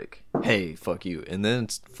sure that like, hey, fuck you. And then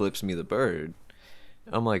flips me the bird.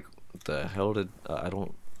 I'm like, what the hell did, I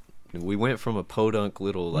don't, we went from a podunk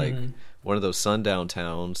little, like, one of those sundown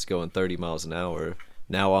towns going 30 miles an hour,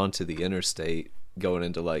 now onto the interstate, going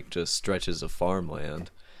into, like, just stretches of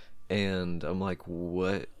farmland. And I'm like,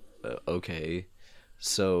 what? Okay.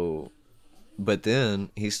 So, but then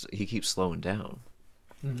he keeps slowing down.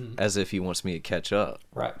 As if he wants me to catch up.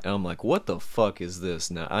 Right. And I'm like, what the fuck is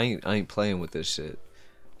this now? I ain't playing with this shit.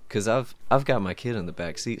 Because I've got my kid in the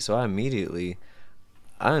back seat, so I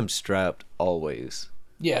am strapped always.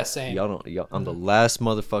 Yeah, same. I'm the last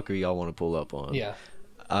motherfucker y'all want to pull up on. Yeah.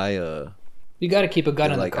 You got to keep a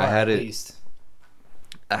gun in like, the car at least.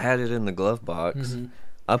 I had it in the glove box.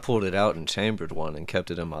 I pulled it out and chambered one and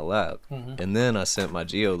kept it in my lap. And then I sent my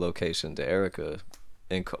geolocation to Erica.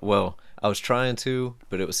 And well, I was trying to,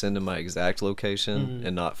 but it was sending my exact location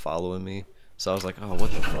and not following me. So I was like, oh,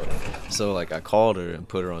 what the fuck? So like I called her and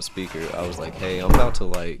put her on speaker. I was like, hey, I'm about to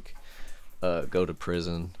like go to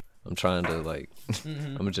prison. I'm trying to like,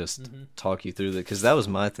 I'm gonna just talk you through that, because that was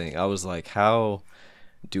my thing. I was like, how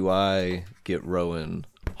do I get Rowan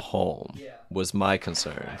home? Was my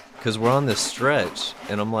concern, because we're on this stretch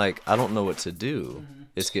and I'm like, I don't know what to do.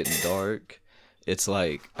 It's getting dark. It's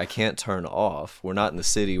like I can't turn off. We're not in the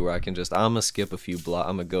city where I can just, I'm gonna skip a few blocks,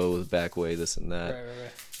 I'm gonna go the back way, this and that.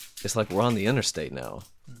 Right. It's like we're on the interstate now,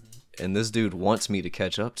 and this dude wants me to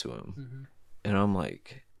catch up to him, and I'm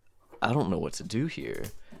like, I don't know what to do here.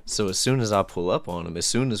 So as soon as I pull up on him, as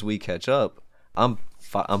soon as we catch up, I'm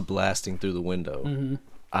blasting through the window.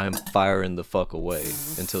 I'm firing the fuck away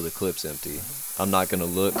until the clip's empty. I'm not gonna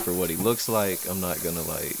look for what he looks like. I'm not gonna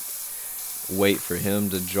like wait for him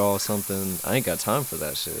to draw something. I ain't got time for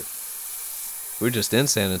that shit. We're just in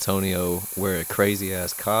San Antonio where a crazy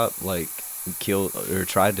ass cop like killed or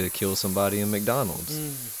tried to kill somebody in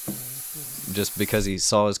McDonald's just because he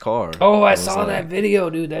saw his car. Oh, I saw that video,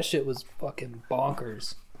 dude. That shit was fucking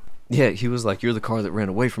bonkers. Yeah, he was like, you're the car that ran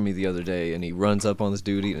away from me the other day. And he runs up on this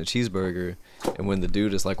dude eating a cheeseburger. And when the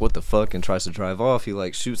dude is like, what the fuck, and tries to drive off, he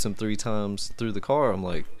like shoots him 3 times through the car. I'm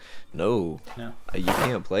like, no. You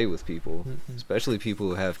can't play with people, especially people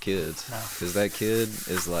who have kids. Because that kid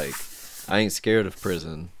is like, I ain't scared of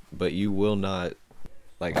prison, but you will not,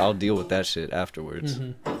 like, I'll deal with that shit afterwards.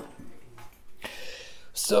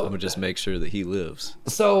 So I'm gonna just make sure that he lives.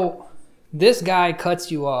 So this guy cuts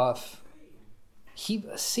you off.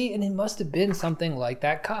 And it must have been something like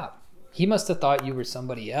that cop. He must have thought you were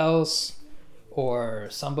somebody else, or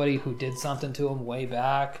somebody who did something to him way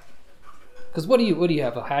back. Because what do you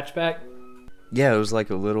have, a hatchback? Yeah, it was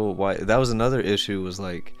like a little white. That was another issue, was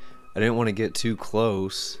like, I didn't want to get too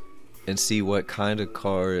close and see what kind of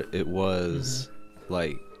car it was.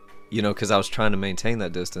 Like, you know, because I was trying to maintain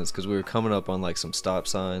that distance, because we were coming up on like some stop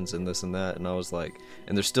signs and this and that, and I was like,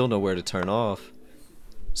 and there's still nowhere to turn off.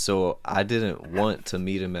 So I didn't want to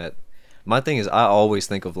meet him at, my thing is, I always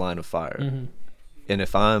think of line of fire. And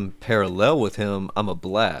if I'm parallel with him, I'm a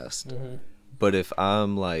blast. But if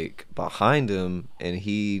I'm like behind him and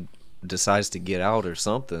he decides to get out or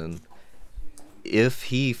something, if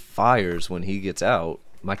he fires when he gets out,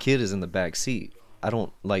 my kid is in the back seat. I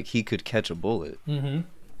don't, like, he could catch a bullet.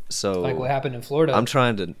 So like what happened in Florida. I'm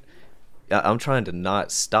trying to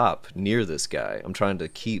not stop near this guy. I'm trying to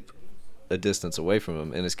keep a distance away from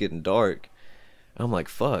him, and it's getting dark. I'm like,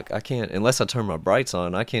 fuck, I can't, unless I turn my brights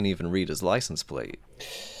on, I can't even read his license plate.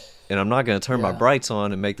 And I'm not going to turn my brights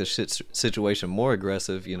on and make the situation more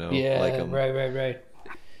aggressive, you know. Yeah, like right.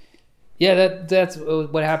 Yeah, that's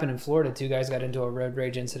what happened in Florida. 2 guys got into a road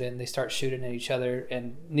rage incident, and they start shooting at each other,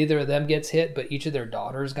 and neither of them gets hit, but each of their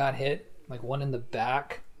daughters got hit. Like, one in the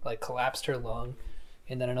back, like, collapsed her lung,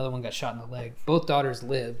 and then another one got shot in the leg. Both daughters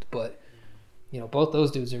lived, but, you know, both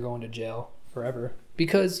those dudes are going to jail forever.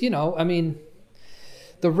 Because, you know, I mean,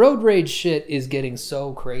 the road rage shit is getting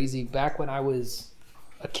so crazy. Back when I was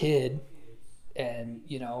a kid and,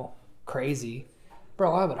 you know, crazy,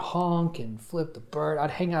 bro, I would honk and flip the bird.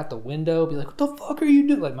 I'd hang out the window, be like, what the fuck are you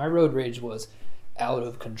doing? Like, my road rage was out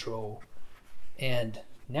of control. And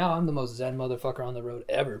now I'm the most zen motherfucker on the road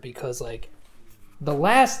ever, because, like, the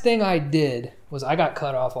last thing I did was I got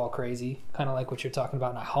cut off all crazy, kind of like what you're talking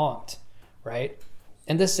about, and I honked, right?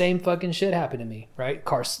 And the same fucking shit happened to me, right?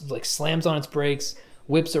 Car, like, slams on its brakes,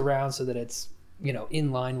 whips around so that it's, you know,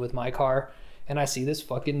 in line with my car. and I see this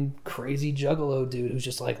fucking crazy juggalo dude who's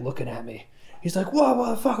just like looking at me. He's like, whoa,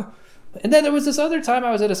 motherfucker. And then there was this other time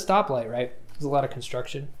I was at a stoplight, right? There's a lot of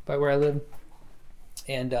construction by where I live.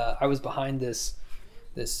 And I was behind this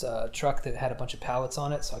truck that had a bunch of pallets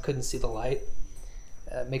on it, so I couldn't see the light,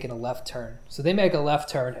 making a left turn. So they make a left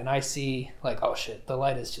turn, and I see, like, oh shit, the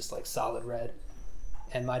light is just like solid red.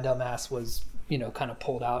 And my dumb ass was, you know, kind of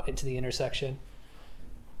pulled out into the intersection.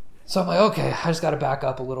 So I'm like, okay, I just got to back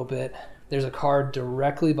up a little bit. There's a car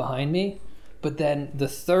directly behind me, but then the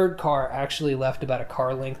third car actually left about a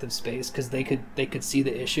car length of space because they could see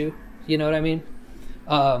the issue. You know what I mean?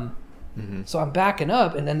 So I'm backing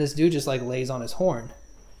up, and then this dude just like lays on his horn.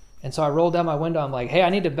 And so I roll down my window. I'm like, hey, I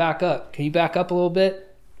need to back up. Can you back up a little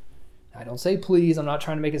bit? I don't say please. I'm not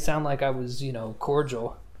trying to make it sound like I was, you know,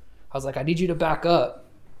 cordial. I was like, I need you to back up.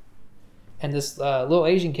 And this little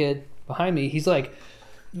Asian kid behind me, he's like,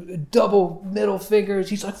 double middle fingers.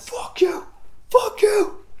 He's like, fuck you, fuck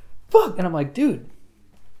you, fuck. And I'm like, dude,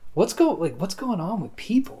 what's going on with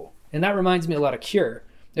people? And that reminds me a lot of Cure.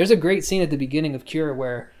 There's a great scene at the beginning of Cure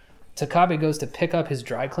where Takabe goes to pick up his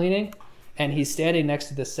dry cleaning, and he's standing next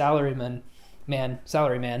to the salaryman,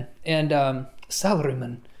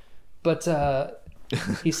 but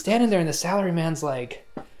he's standing there, and the salaryman's like,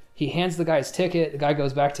 he hands the guy's ticket. The guy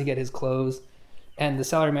goes back to get his clothes, and the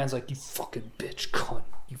salaryman's like, you fucking bitch cunt,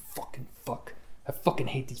 you fucking fuck, I fucking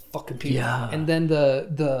hate these fucking people. Yeah. And then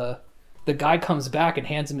the guy comes back and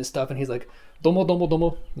hands him his stuff, and he's like, domo,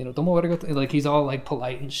 you know, domo arigato. Like, he's all like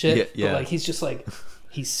polite and shit. Yeah. But like, he's just like,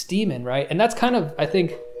 he's steaming, right? And that's kind of, I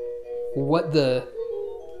think, what the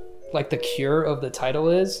cure of the title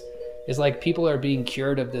is like people are being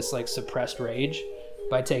cured of this like suppressed rage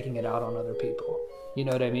by taking it out on other people. You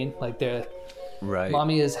know what I mean? Like, right.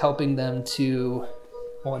 Mommy is helping them to,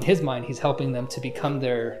 well, in his mind, he's helping them to become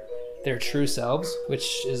their true selves,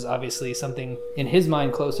 which is obviously something in his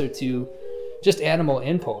mind closer to just animal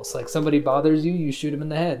impulse. Like, somebody bothers you, you shoot him in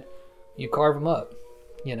the head, you carve him up,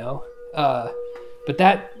 you know? But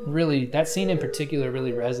that scene in particular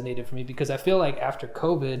really resonated for me, because I feel like after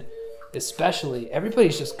COVID, especially,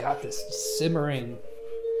 everybody's just got this simmering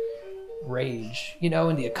rage, you know,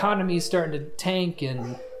 and the economy's starting to tank,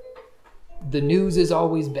 and the news is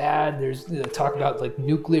always bad. There's talk about like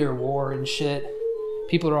nuclear war and shit.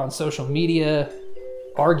 People are on social media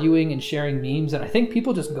arguing and sharing memes, and I think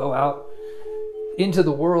people just go out into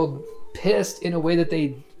the world pissed in a way that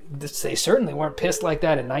they certainly weren't pissed like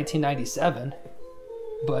that in 1997.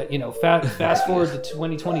 But, you know, fast forward to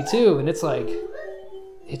 2022, and it's like,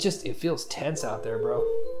 it feels tense out there, bro.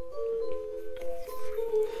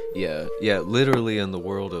 Yeah, literally in the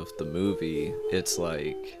world of the movie, it's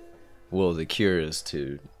like, well, the cure is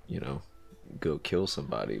to, you know, go kill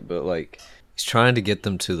somebody, but like, he's trying to get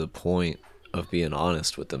them to the point of being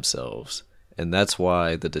honest with themselves. And that's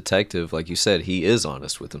why the detective, like you said, he is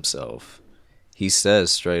honest with himself. He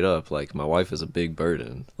says straight up, like, my wife is a big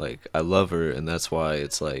burden. Like, I love her, and that's why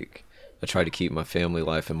it's like, I try to keep my family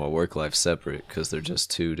life and my work life separate, because they're just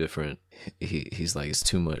two different. He's like, it's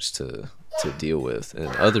too much to deal with. And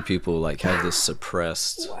other people, like, have this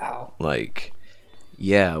suppressed, like,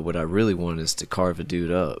 yeah, what I really want is to carve a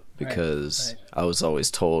dude up, because I was always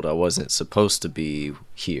told I wasn't supposed to be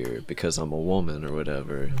here because I'm a woman or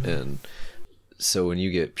whatever. Mm-hmm. And so when you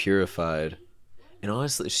get purified, and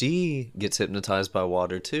honestly, she gets hypnotized by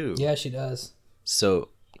water too. Yeah, she does. So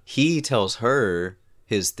he tells her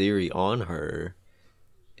his theory on her,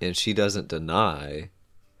 and she doesn't deny,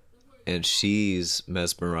 and she's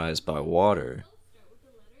mesmerized by water.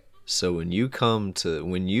 So when you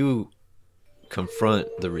confront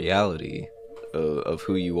the reality of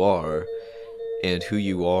who you are, and who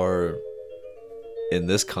you are in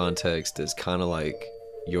this context is kind of like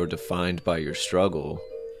you're defined by your struggle.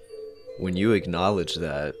 When you acknowledge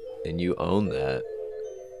that and you own that,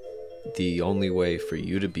 the only way for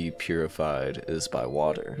you to be purified is by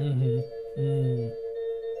water.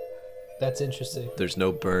 That's interesting. There's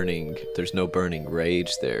no burning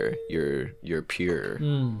rage there. You're pure.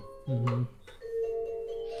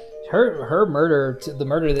 Her murder, the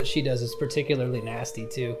murder that she does, is particularly nasty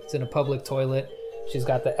too. It's in a public toilet. She's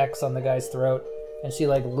got the X on the guy's throat, and she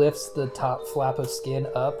like lifts the top flap of skin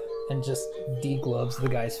up and just degloves the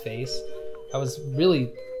guy's face. I was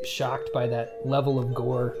really shocked by that level of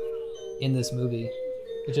gore in this movie,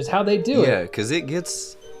 which is how they do it. Yeah, because it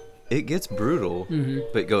gets brutal.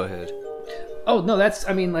 But go ahead. Oh no, there's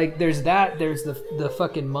the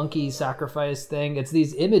fucking monkey sacrifice thing. It's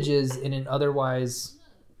these images in an otherwise,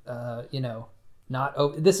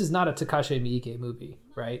 this is not a Takashi Miike movie,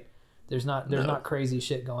 right? There's not crazy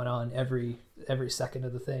shit going on every second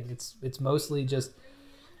of the thing. It's mostly just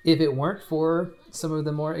if it weren't for some of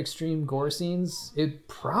the more extreme gore scenes, it'd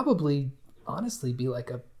probably honestly be like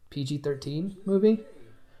a PG-13 movie.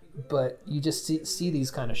 But you just see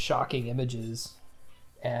these kind of shocking images,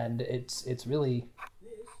 and it's really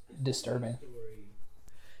disturbing.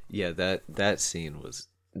 Yeah, that scene was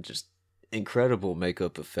just incredible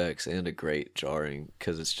makeup effects and a great jarring,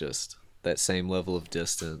 because it's just that same level of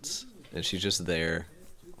distance, and she's just there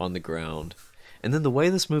on the ground. And then the way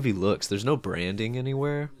this movie looks, there's no branding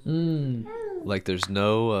anywhere. Like there's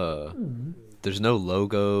no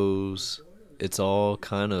logos. It's all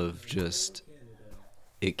kind of just,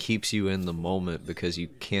 it keeps you in the moment because you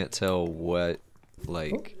can't tell what,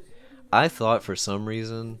 like, I thought for some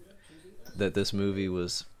reason that this movie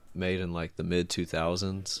was made in like the mid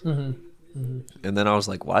 2000s. And then I was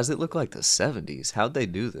like, why does it look like the 70s? How'd they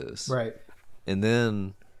do this? Right. And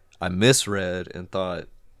then I misread and thought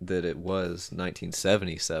that it was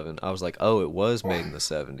 1977. I was like, oh, it was made in the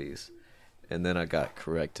 70s. And then I got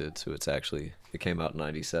corrected to it came out in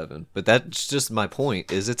 97. But that's just my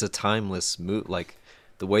point, is it's a timeless movie. Like,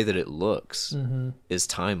 the way that it looks is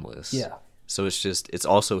timeless. Yeah. So it's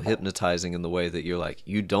also hypnotizing in the way that you're like,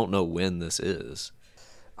 you don't know when this is.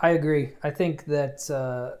 I agree. I think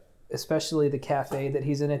that especially the cafe that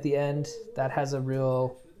he's in at the end, that has a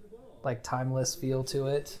real like timeless feel to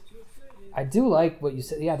it. I do like what you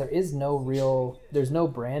said. Yeah, there's no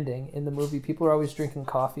branding in the movie. People are always drinking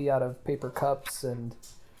coffee out of paper cups and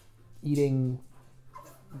eating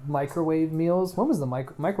microwave meals. When was the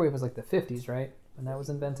microwave? Was like the 50s, right? When that was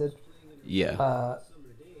invented. Yeah.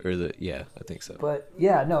 I think so. But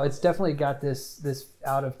yeah, no, it's definitely got this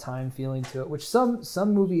out of time feeling to it, which some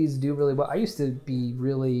movies do really well. I used to be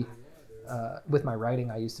really with my writing,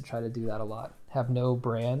 I used to try to do that a lot. Have no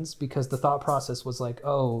brands, because the thought process was like,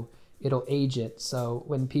 oh, it'll age it. So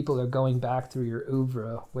when people are going back through your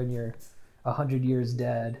oeuvre, when you're 100 years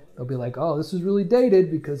dead, they'll be like, oh, this is really dated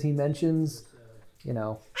because he mentions,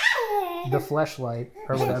 the Fleshlight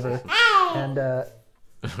or whatever. And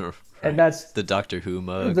Right. And that's the Doctor Who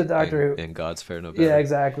mug. The Doctor Who. And God's Fair No Better. Yeah,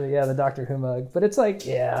 exactly. Yeah, the Doctor Who mug. But it's like,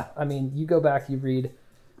 yeah, I mean, you go back, you read,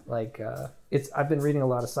 like, I've been reading a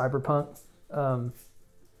lot of cyberpunk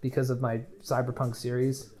because of my cyberpunk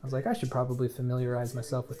series. I was like, I should probably familiarize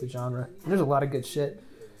myself with the genre. And there's a lot of good shit.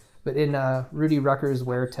 But in Rudy Rucker's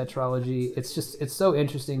Ware Tetralogy, it's so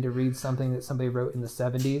interesting to read something that somebody wrote in the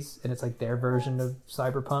 70s, and it's like their version of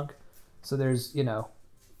cyberpunk. So there's,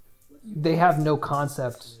 they have no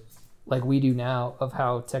concept like we do now of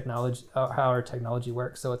how our technology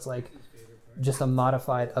works. So it's like just a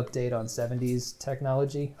modified update on 70s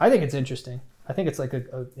technology. I think it's interesting. I think it's like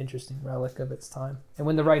a interesting relic of its time. And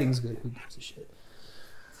when the writing's good, who gives a shit?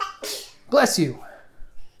 Bless you.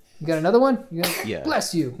 You got another one? Yeah.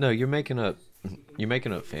 Bless you. No, you're making up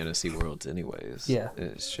fantasy worlds anyways. Yeah.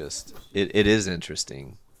 It's just it is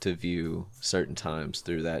interesting to view certain times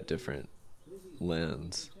through that different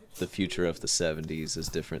lens. The future of the 70s is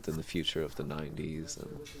different than the future of the 90s.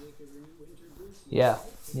 And... Yeah.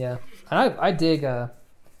 And I dig, I'm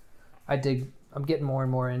getting more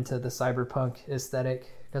and more into the cyberpunk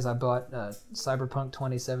aesthetic because I bought Cyberpunk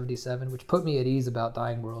 2077, which put me at ease about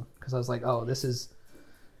Dying World, because I was like, oh, this is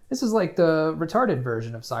like the retarded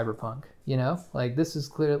version of cyberpunk, Like, this is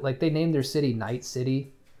clear. Like, they named their city Night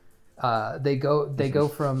City. They go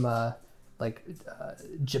from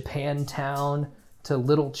Japantown to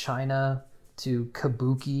Little China to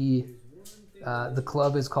Kabuki. The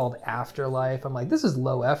club is called Afterlife. I'm like, this is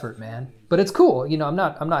low effort, man, but it's cool. I'm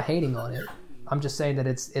not hating on it. I'm just saying that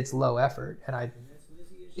it's low effort, and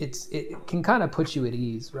it can kind of put you at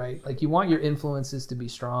ease, right? Like, you want your influences to be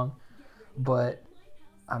strong, but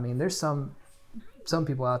I mean, there's some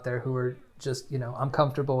people out there who are just, I'm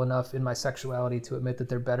comfortable enough in my sexuality to admit that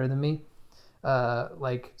they're better than me,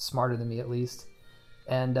 like smarter than me at least,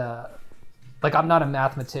 and like, I'm not a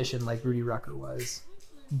mathematician like Rudy Rucker was,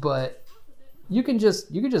 but you can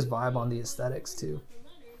just vibe on the aesthetics too.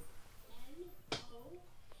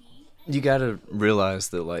 You got to realize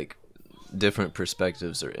that, like, different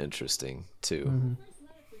perspectives are interesting too. Mm-hmm.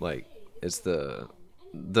 Like, it's the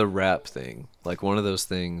rap thing. Like, one of those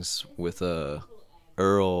things with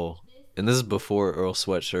Earl, and this is before Earl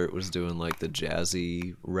Sweatshirt was doing like the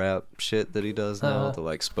jazzy rap shit that he does now, the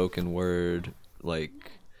like spoken word,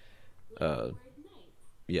 like the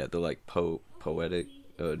like poetic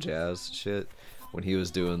jazz shit. When he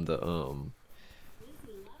was doing the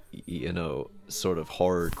sort of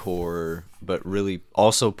horrorcore, but really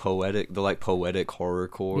also poetic, the like poetic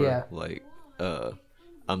horrorcore. Yeah. Like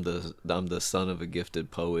I'm the son of a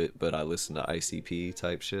gifted poet, but I listen to ICP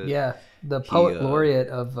type shit. Yeah, the poet laureate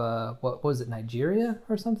of what was it, Nigeria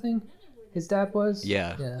or something? his dad was?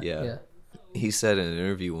 Yeah. He said in an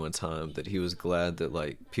interview one time that he was glad that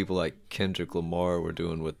like people like Kendrick Lamar were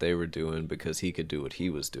doing what they were doing because he could do what he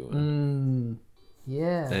was doing.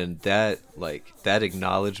 Yeah. And that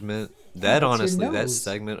acknowledgement, that honestly, that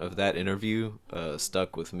segment of that interview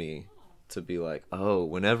stuck with me, to be like, oh,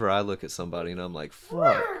 whenever I look at somebody and I'm like,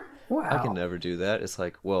 fuck, I can never do that. It's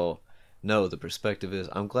like, well, no, the perspective is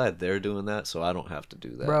I'm glad they're doing that, so I don't have to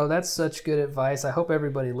do that. Bro, that's such good advice. I hope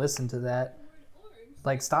everybody listened to that.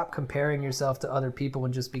 Like, stop comparing yourself to other people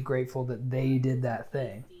and just be grateful that they did that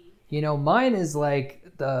thing. You know, mine is like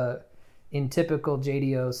in typical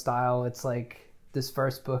JDO style, it's like this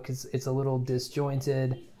first book it's a little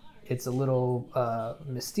disjointed. It's a little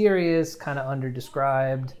mysterious, kind of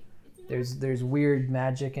underdescribed. There's weird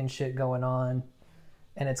magic and shit going on.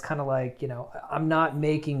 And it's kind of like, you know, I'm not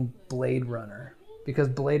making Blade Runner because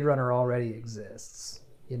Blade Runner already exists,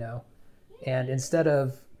 you know? And instead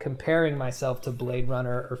of comparing myself to Blade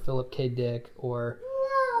Runner or Philip K. Dick or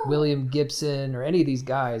William Gibson or any of these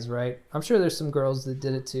guys, right? I'm sure there's some girls that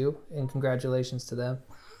did it too, and congratulations to them.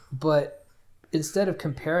 But instead of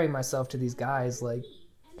comparing myself to these guys, like,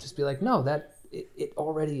 just be like, no, that it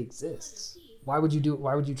already exists. Why would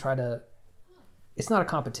you try to? It's not a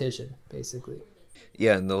competition, basically.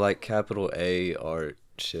 Yeah, and the like capital A art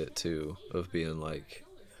shit too, of being like,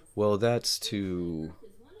 well, that's too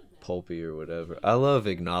pulpy or whatever. I love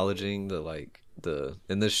acknowledging the like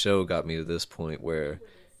and this show got me to this point where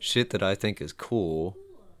shit that I think is cool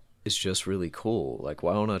is just really cool. Like,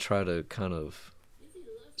 why don't I try to kind of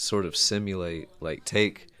sort of simulate, like,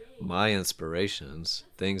 take my inspirations,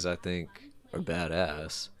 things I think are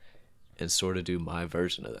badass, and sort of do my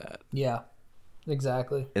version of that. Yeah,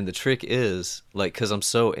 exactly. And the trick is, like, because I'm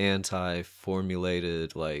so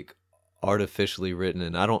anti-formulated, like, artificially written,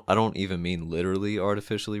 and I don't even mean literally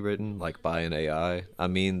artificially written, like by an AI. I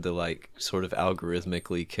mean the, like, sort of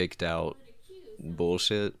algorithmically kicked out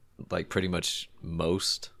bullshit, like pretty much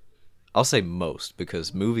most. I'll say most,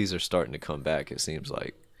 because movies are starting to come back, it seems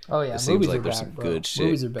like. Oh yeah, it seems like there's some good shit.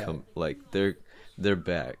 Movies are back. Like they're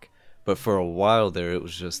back. But for a while there, it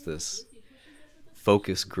was just this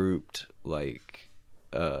focus grouped, like,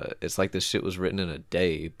 it's like this shit was written in a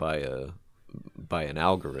day by an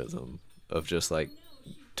algorithm of just like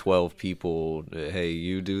 12 people. Hey,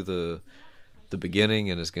 you do the beginning,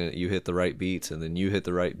 and you hit the right beats, and then you hit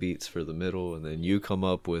the right beats for the middle, and then you come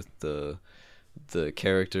up with the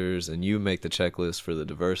characters, and you make the checklist for the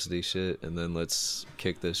diversity shit, and then let's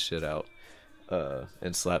kick this shit out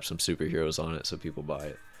and slap some superheroes on it so people buy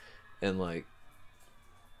it. And like,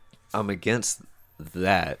 I'm against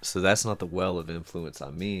that, so that's not the well of influence I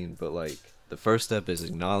mean, but like, the first step is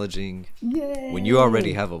acknowledging when you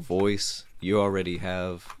already have a voice, you already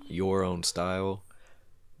have your own style,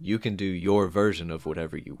 you can do your version of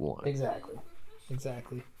whatever you want.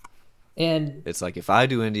 Exactly. And it's like, if I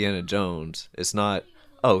do Indiana Jones, it's not,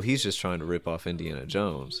 oh, he's just trying to rip off Indiana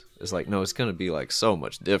Jones. It's like, no, it's going to be like so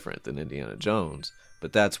much different than Indiana Jones,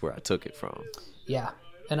 but that's where I took it from. Yeah.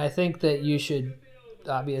 And I think that you should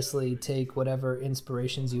obviously take whatever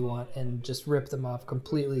inspirations you want and just rip them off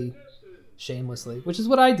completely shamelessly, which is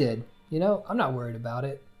what I did. You know, I'm not worried about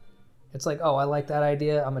it. It's like, oh, I like that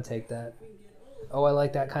idea, I'm gonna take that. Oh, I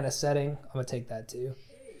like that kind of setting, I'm gonna take that too.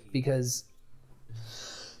 Because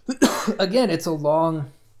again, it's a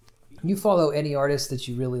long, you follow any artist that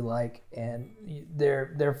you really like, and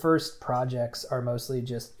their first projects are mostly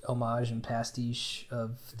just homage and pastiche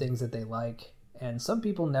of things that they like, and some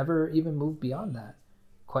people never even move beyond that.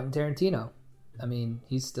 Quentin Tarantino, I mean,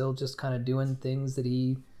 he's still just kind of doing things that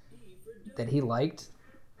he liked,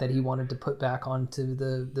 that he wanted to put back onto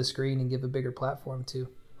the screen and give a bigger platform to.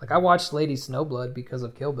 Like, I watched Lady Snowblood because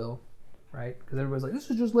of Kill Bill, right? Because everybody's like, this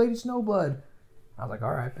is just Lady Snowblood. I was like,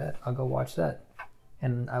 all right, bet, I'll go watch that.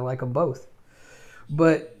 And I like them both.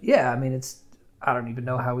 But yeah, I mean, I don't even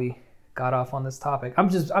know how we got off on this topic.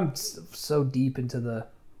 I'm so deep into the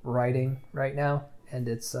writing right now, and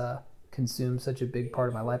it's consumed such a big part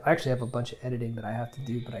of my life. I actually have a bunch of editing that I have to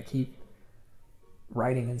do, but I keep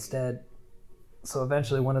writing instead. So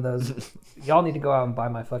eventually one of those, y'all need to go out and buy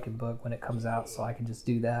my fucking book when it comes out so I can just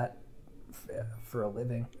do that for a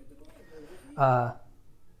living.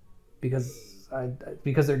 Because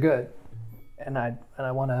they're good. And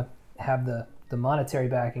I want to have the monetary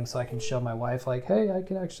backing so I can show my wife, like, hey, I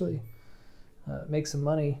can actually make some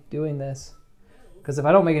money doing this. Because if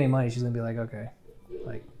I don't make any money, she's going to be like, okay,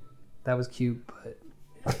 like, that was cute, but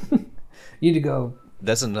you need to go.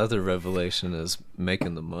 That's another revelation, is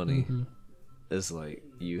making the money. Mm-hmm. Is like,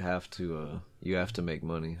 you have to make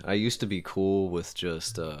money. I used to be cool with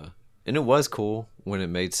just and it was cool when it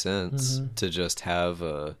made sense, mm-hmm. to just have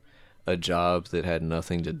a a job that had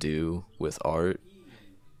nothing to do with art,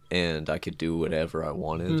 and I could do whatever I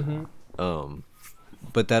wanted.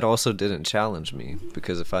 But that also didn't challenge me,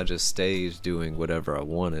 because if I just stayed doing whatever I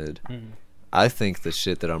wanted, I think the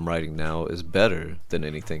shit that I'm writing now is better than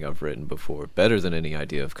anything I've written before, better than any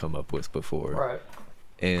idea I've come up with before. Right.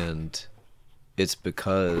 And it's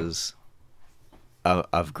because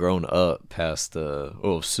I've grown up past the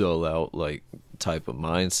sell out like type of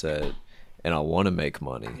mindset, and I want to make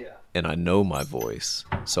money. Yeah. And I know my voice,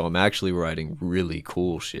 so I'm actually writing really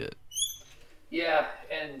cool shit. Yeah,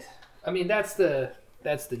 and I mean that's the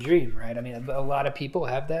dream, right? I mean, a lot of people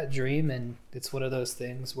have that dream, and it's one of those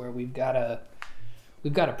things where we've got to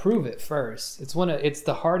prove it first. It's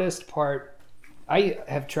the hardest part. I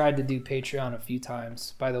have tried to do Patreon a few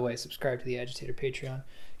times. By the way, subscribe to the Agitator Patreon.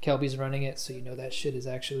 Kelby's running it, so you know that shit is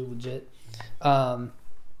actually legit.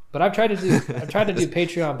 But I've tried to do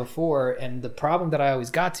Patreon before, and the problem that I always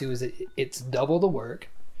got to is it's double the work,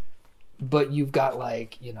 but you've got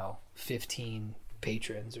 15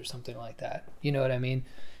 patrons or something like that. You know what I mean?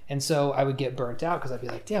 And so I would get burnt out because I'd be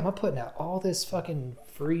like, damn, I'm putting out all this fucking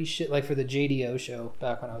free shit. Like for the JDO show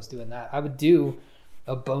back when I was doing that, I would do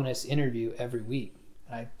a bonus interview every week.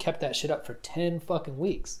 And I kept that shit up for 10 fucking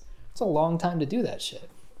weeks. It's a long time to do that shit.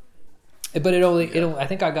 But I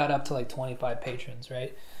think I got up to 25 patrons,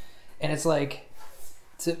 right? And it's like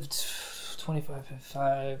 25,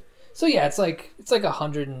 5. So yeah, it's like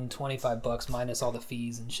 $125 minus all the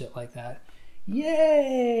fees and shit like that.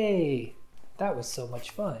 Yay! That was so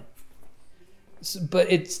much fun.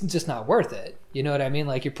 But it's just not worth it. You know what I mean?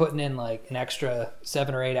 Like you're putting in an extra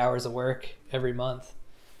 7 or 8 hours of work every month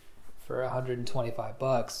for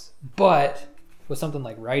 $125. But with something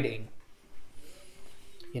like writing,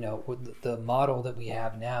 with the model that we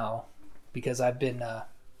have now, because I've been, I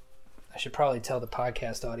should probably tell the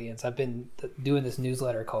podcast audience, I've been doing this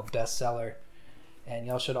newsletter called Bestseller, and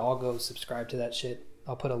y'all should all go subscribe to that shit.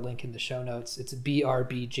 I'll put a link in the show notes. It's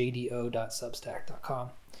brbjdo.substack.com.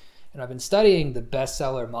 And I've been studying the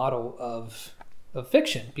bestseller model of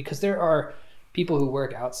fiction, because there are people who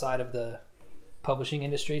work outside of the publishing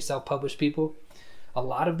industry, self-published people. A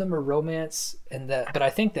lot of them are romance, but I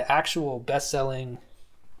think the actual best-selling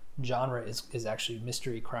genre is actually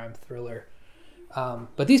mystery, crime, thriller.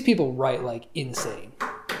 But these people write insane.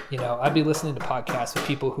 I'd be listening to podcasts with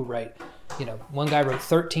people who write, one guy wrote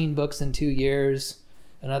 13 books in 2 years.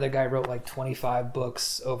 Another guy wrote 25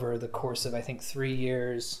 books over the course of, I think, 3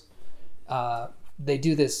 years. They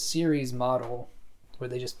do this series model where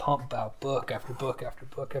they just pump out book after book after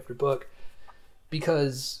book after book,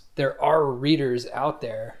 because there are readers out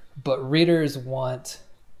there, but readers want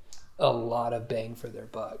a lot of bang for their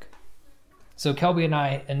buck. So Kelby and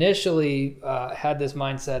I initially had this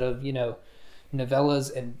mindset of,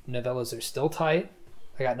 novellas, and novellas are still tight.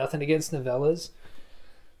 I got nothing against novellas,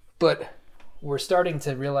 but we're starting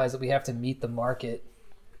to realize that we have to meet the market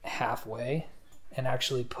halfway and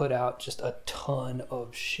actually put out just a ton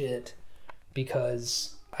of shit,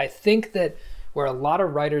 because I think that where a lot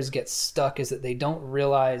of writers get stuck is that they don't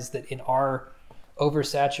realize that in our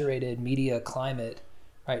oversaturated media climate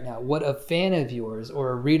right now, what a fan of yours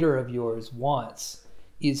or a reader of yours wants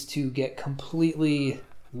is to get completely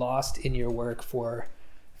lost in your work for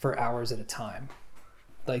hours at a time.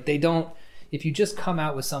 They don't, if you just come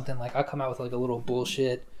out with something I'll come out with a little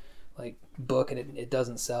bullshit book and it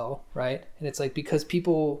doesn't sell, right? And it's because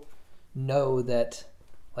people know that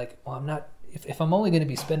I'm not, if I'm only going to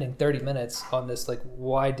be spending 30 minutes on this,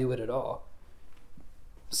 why do it at all?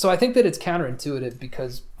 So I think that it's counterintuitive,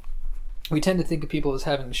 because we tend to think of people as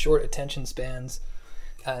having short attention spans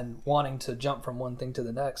and wanting to jump from one thing to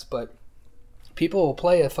the next, but people will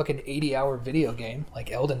play a fucking 80-hour video game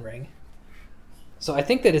like Elden Ring. So I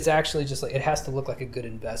think that it's actually just it has to look like a good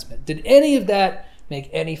investment. Did any of that make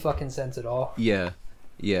any fucking sense at all? Yeah.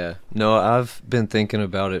 No, I've been thinking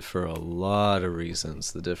about it for a lot of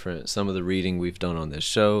reasons. Some of the reading we've done on this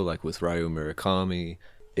show, like with Ryu Murakami.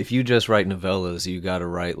 If you just write novellas, you got to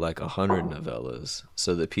write 100 novellas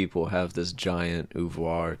so that people have this giant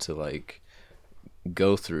oeuvre to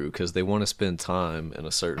go through, because they want to spend time in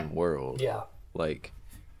a certain world. Yeah.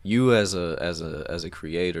 You as a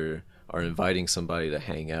creator are inviting somebody to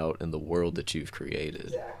hang out in the world that you've created.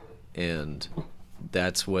 Exactly. And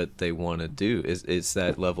that's what they want to do. It's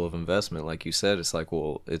that level of investment. Like you said, it's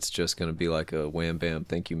it's just going to be a wham bam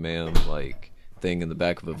thank you ma'am thing in the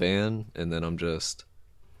back of a van, and then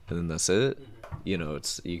that's it. You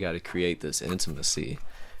got to create this intimacy.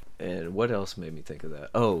 And what else made me think of that?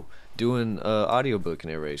 Oh, doing audiobook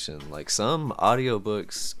narration. Some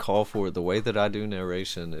audiobooks call for, the way that I do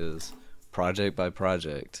narration is project by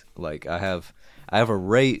project. I I have a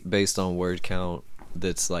rate based on word count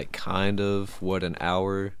that's like kind of what an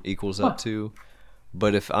hour equals up to.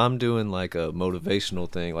 But if I'm doing like a motivational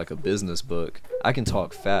thing, like a business book, I can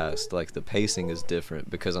talk fast. Like the pacing is different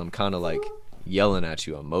because I'm kind of like yelling at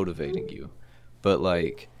you, I'm motivating you. But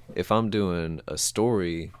like if I'm doing a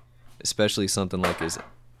story, especially something like as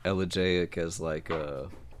elegiac as like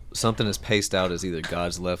something as paced out as either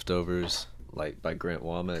God's Leftovers, like by Grant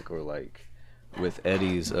Womack, or like with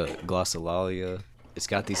Eddie's Glossolalia, it's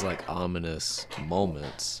got these like ominous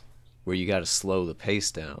moments where you got to slow the pace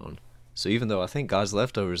down. So even though I think God's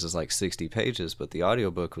Leftovers is like 60 pages, but the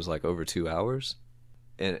audiobook was like over 2 hours.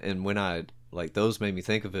 And when I, like, those made me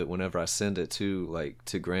think of it whenever I send it to, like,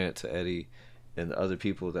 to Grant, to Eddie, and the other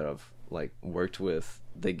people that I've, like, worked with,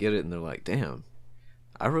 they get it and they're like, damn,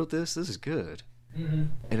 I wrote this is good. Mm-hmm.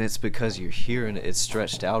 And it's because you're hearing it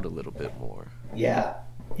stretched out a little bit more. Yeah.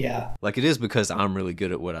 Like, it is because I'm really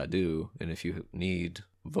good at what I do, and if you need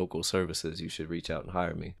vocal services, you should reach out and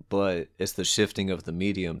hire me. But it's the shifting of the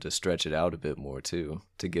medium to stretch it out a bit more too,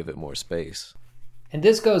 to give it more space. And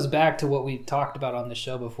this goes back to what we talked about on the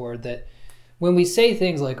show before, that when we say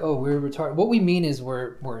things like, oh, we're retarded, what we mean is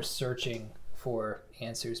we're searching for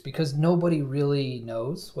answers, because nobody really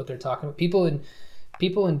knows what they're talking about.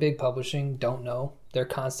 People in big publishing don't know. They're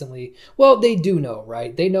constantly, well, they do know,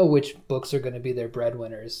 right? They know which books are going to be their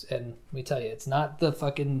breadwinners. And we tell you, it's not the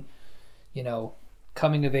fucking,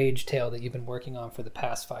 coming of age tale that you've been working on for the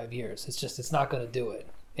past 5 years. It's not going to do it.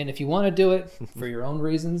 And if you want to do it for your own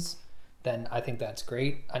reasons, then I think that's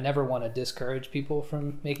great. I never want to discourage people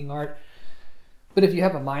from making art. But if you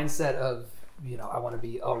have a mindset of, I want to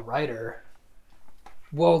be a writer,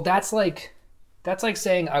 well, that's like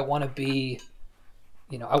saying I want to be,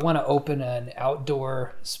 I want to open an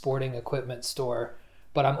outdoor sporting equipment store,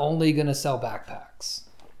 but I'm only going to sell backpacks,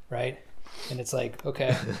 right? And it's like,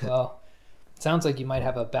 okay, well, sounds like you might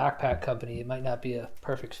have a backpack company. It might not be a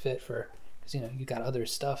perfect fit because you got other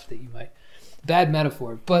stuff that you might. Bad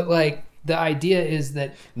metaphor, but like the idea is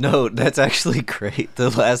that. No, that's actually great.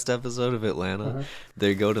 The last episode of Atlanta,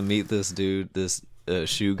 they go to meet this dude, this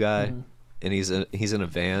shoe guy, and he's in a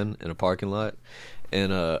van in a parking lot,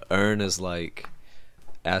 and Ern is like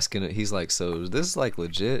asking it. He's like, so this is like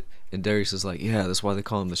legit? And Darius is like, yeah, that's why they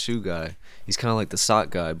call him the shoe guy. He's kind of like the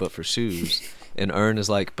sock guy, but for shoes. And Ern is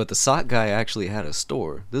like, but the sock guy actually had a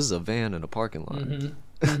store. This is a van in a parking lot.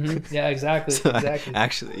 Yeah, exactly. So exactly.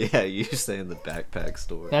 Actually, yeah, you saying the backpack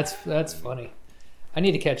store. That's funny. I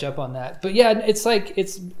need to catch up on that. But yeah, it's like,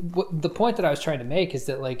 the point that I was trying to make is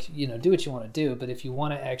that, like, do what you want to do. But if you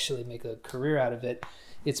want to actually make a career out of it,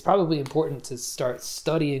 it's probably important to start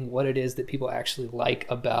studying what it is that people actually like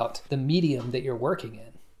about the medium that you're working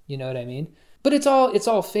in. You know what I mean? But it's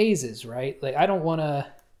all phases, right? Like, I don't want to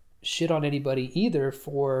shit on anybody either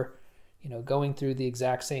for, going through the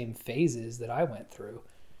exact same phases that I went through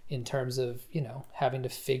in terms of, having to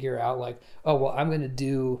figure out like, oh, well, I'm going to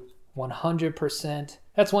do 100%.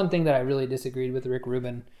 That's one thing that I really disagreed with Rick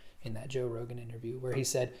Rubin in that Joe Rogan interview, where he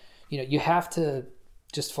said, you have to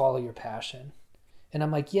just follow your passion. And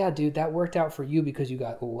I'm like, yeah, dude, that worked out for you because you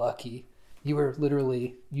got lucky.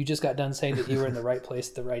 You just got done saying that you were in the right place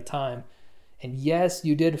at the right time. And yes,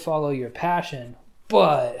 you did follow your passion,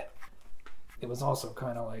 but it was also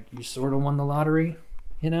kind of like you sort of won the lottery,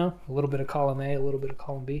 a little bit of column A, a little bit of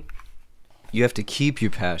column B. You have to keep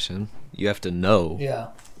your passion. You have to know. Yeah.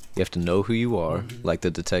 You have to know who you are, like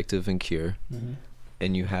the detective in Cure.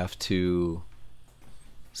 And you have to,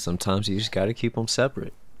 sometimes you just got to keep them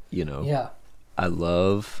separate, Yeah. I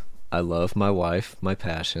love my wife, my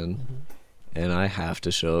passion, and I have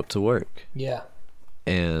to show up to work. Yeah.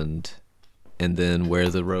 And then where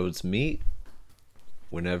the roads meet,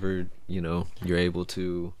 whenever, you're able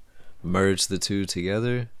to merge the two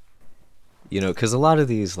together, because a lot of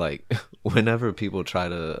these, like, whenever people try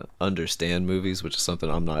to understand movies, which is something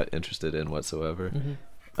I'm not interested in whatsoever,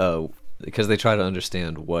 because they try to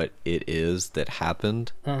understand what it is that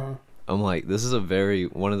happened, I'm like, this is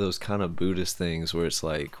one of those kind of Buddhist things where it's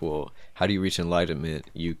like, well, how do you reach enlightenment?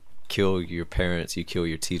 You kill your parents, you kill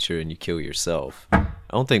your teacher, and you kill yourself. I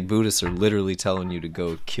don't think Buddhists are literally telling you to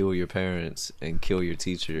go kill your parents and kill your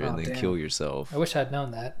teacher and then kill yourself. I wish I'd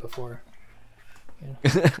known that before.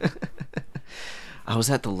 I was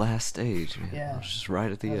at the last stage, man. Yeah. I was just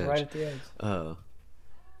right at the edge. Right at the edge.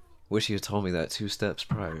 Wish you had told me that 2 steps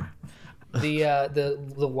prior. The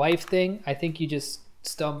wife thing, I think you just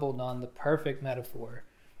stumbled on the perfect metaphor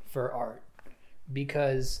for art,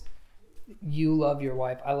 because you love your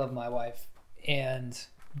wife, I love my wife,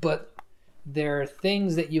 but there are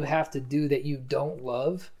things that you have to do that you don't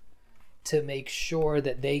love to make sure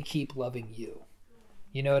that they keep loving you.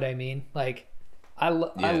 You know what I mean? Like, I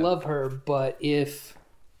Yeah. love her, but if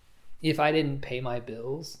I didn't pay my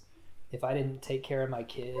bills, if I didn't take care of my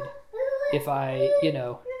kid, if I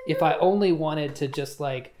only wanted to just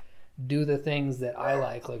like do the things that I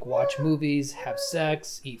like watch movies, have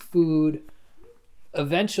sex, eat food,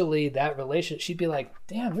 eventually that relationship, she'd be like,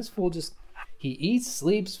 damn, this fool just, he eats,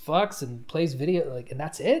 sleeps, fucks, and plays video, like, and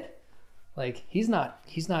that's it? Like, he's not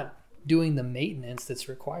doing the maintenance that's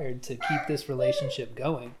required to keep this relationship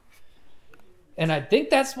going. And I think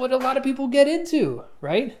that's what a lot of people get into,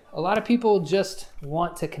 right? A lot of people just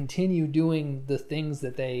want to continue doing the things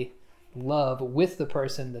that they love with the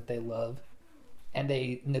person that they love, and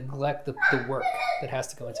they neglect the work that has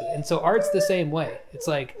to go into it. And so art's the same way. It's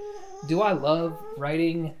like, do I love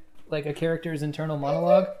writing like a character's internal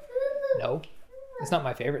monologue? No, it's not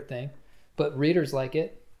my favorite thing, but readers like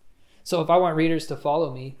it. So if I want readers to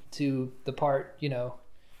follow me to the part,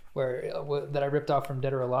 where that I ripped off from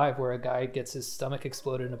Dead or Alive, where a guy gets his stomach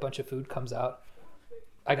exploded and a bunch of food comes out,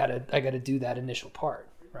 I gotta do that initial part,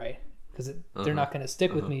 right? Because they're not gonna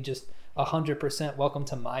stick with me just 100%. Welcome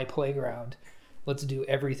to my playground. Let's do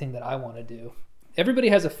everything that I want to do. Everybody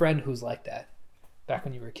has a friend who's like that. Back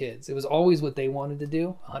when you were kids, it was always what they wanted to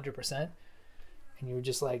do, 100%. And you were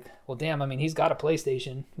just like, well, damn. I mean, he's got a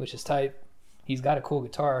PlayStation, which is tight. He's got a cool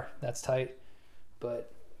guitar, that's tight.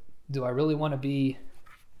 But do I really want to be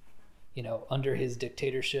under his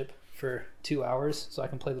dictatorship for 2 hours so I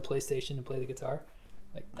can play the PlayStation and play the guitar?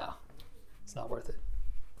 Like, no, it's not worth it.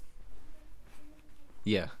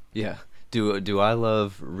 Yeah. Do I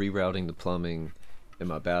love rerouting the plumbing in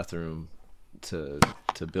my bathroom to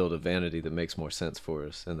build a vanity that makes more sense for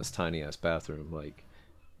us in this tiny ass bathroom? Like,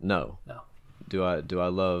 no. Do I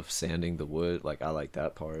love sanding the wood? Like, I like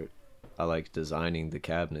that part. I like designing the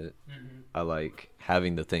cabinet. I like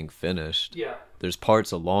having the thing finished. Yeah. There's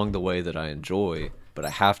parts along the way that I enjoy, but I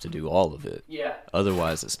have to do all of it. Yeah.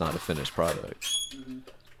 Otherwise, it's not a finished product.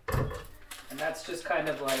 And that's just kind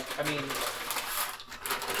of like, I mean,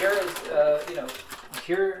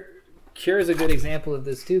 Cure is a good example of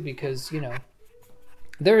this too, because,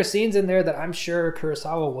 there are scenes in there that I'm sure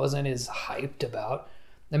Kurosawa wasn't as hyped about.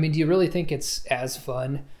 I mean, do you really think it's as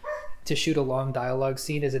fun to shoot a long dialogue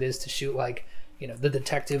scene as it is to shoot, like, the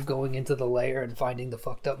detective going into the lair and finding the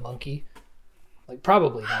fucked up monkey? Like,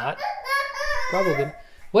 probably not. Probably.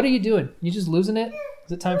 What are you doing? You just losing it?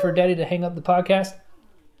 Is it time for Daddy to hang up the podcast?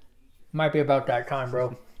 Might be about that time,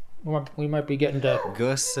 bro. We might be getting to...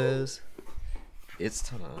 Gus says it's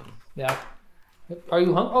time. Yeah. Are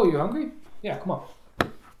you hungry? Oh, you're hungry? Yeah, come on.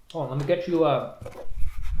 Hold on, let me get you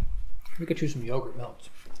some yogurt melts.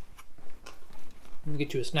 Let me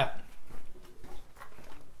get you a snap.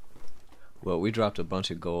 Well, we dropped a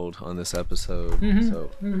bunch of gold on this episode,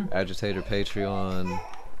 so Agitator Patreon.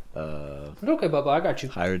 It's okay, Bubba, I got you.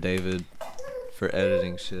 Hire David for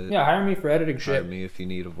editing shit. Yeah, hire me for editing Hire shit. me if you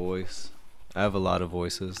need a voice. I have a lot of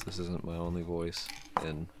voices. This isn't my only voice,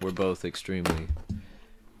 and we're both extremely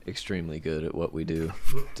good at what we do,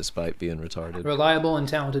 despite being retarded. Reliable and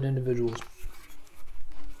talented individuals.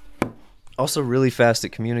 Also, really fast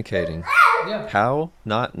at communicating. Yeah. How?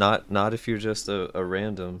 Not if you're just a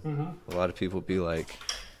random. A lot of people be like,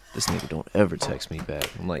 this nigga don't ever text me back.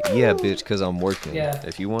 I'm like, yeah, bitch, because I'm working. Yeah.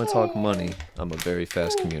 If you want to talk money, I'm a very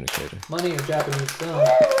fast communicator. Money or Japanese film.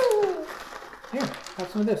 Here, have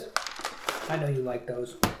some of this. I know you like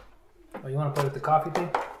those. Oh, you want to play with the coffee thing?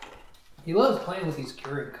 He loves playing with these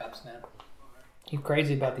Keurig cups, man. He's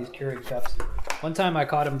crazy about these Keurig cups. One time I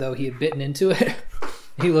caught him, though, he had bitten into it.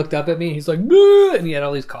 He looked up at me, he's like, "Bleh!" And he had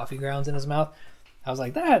all these coffee grounds in his mouth. I was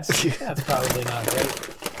like, that's probably not great.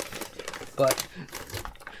 But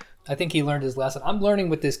I think he learned his lesson. I'm learning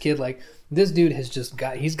with this kid, like, this dude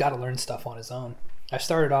he's got to learn stuff on his own. I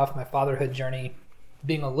started off my fatherhood journey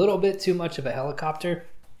being a little bit too much of a helicopter,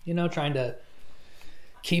 trying to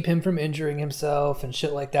keep him from injuring himself and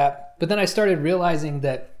shit like that. But then I started realizing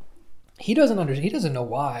that he doesn't know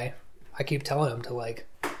why I keep telling him to, like,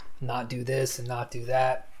 not do this and not do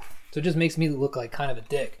that. So it just makes me look like kind of a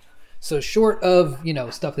dick. So short of,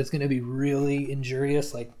 stuff that's going to be really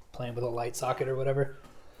injurious, like playing with a light socket or whatever,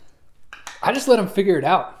 I just let him figure it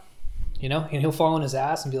out, and he'll fall on his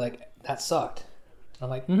ass and be like, that sucked. And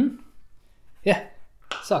I'm like, yeah,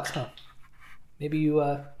 sucks, huh? Maybe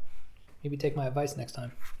take my advice next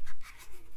time.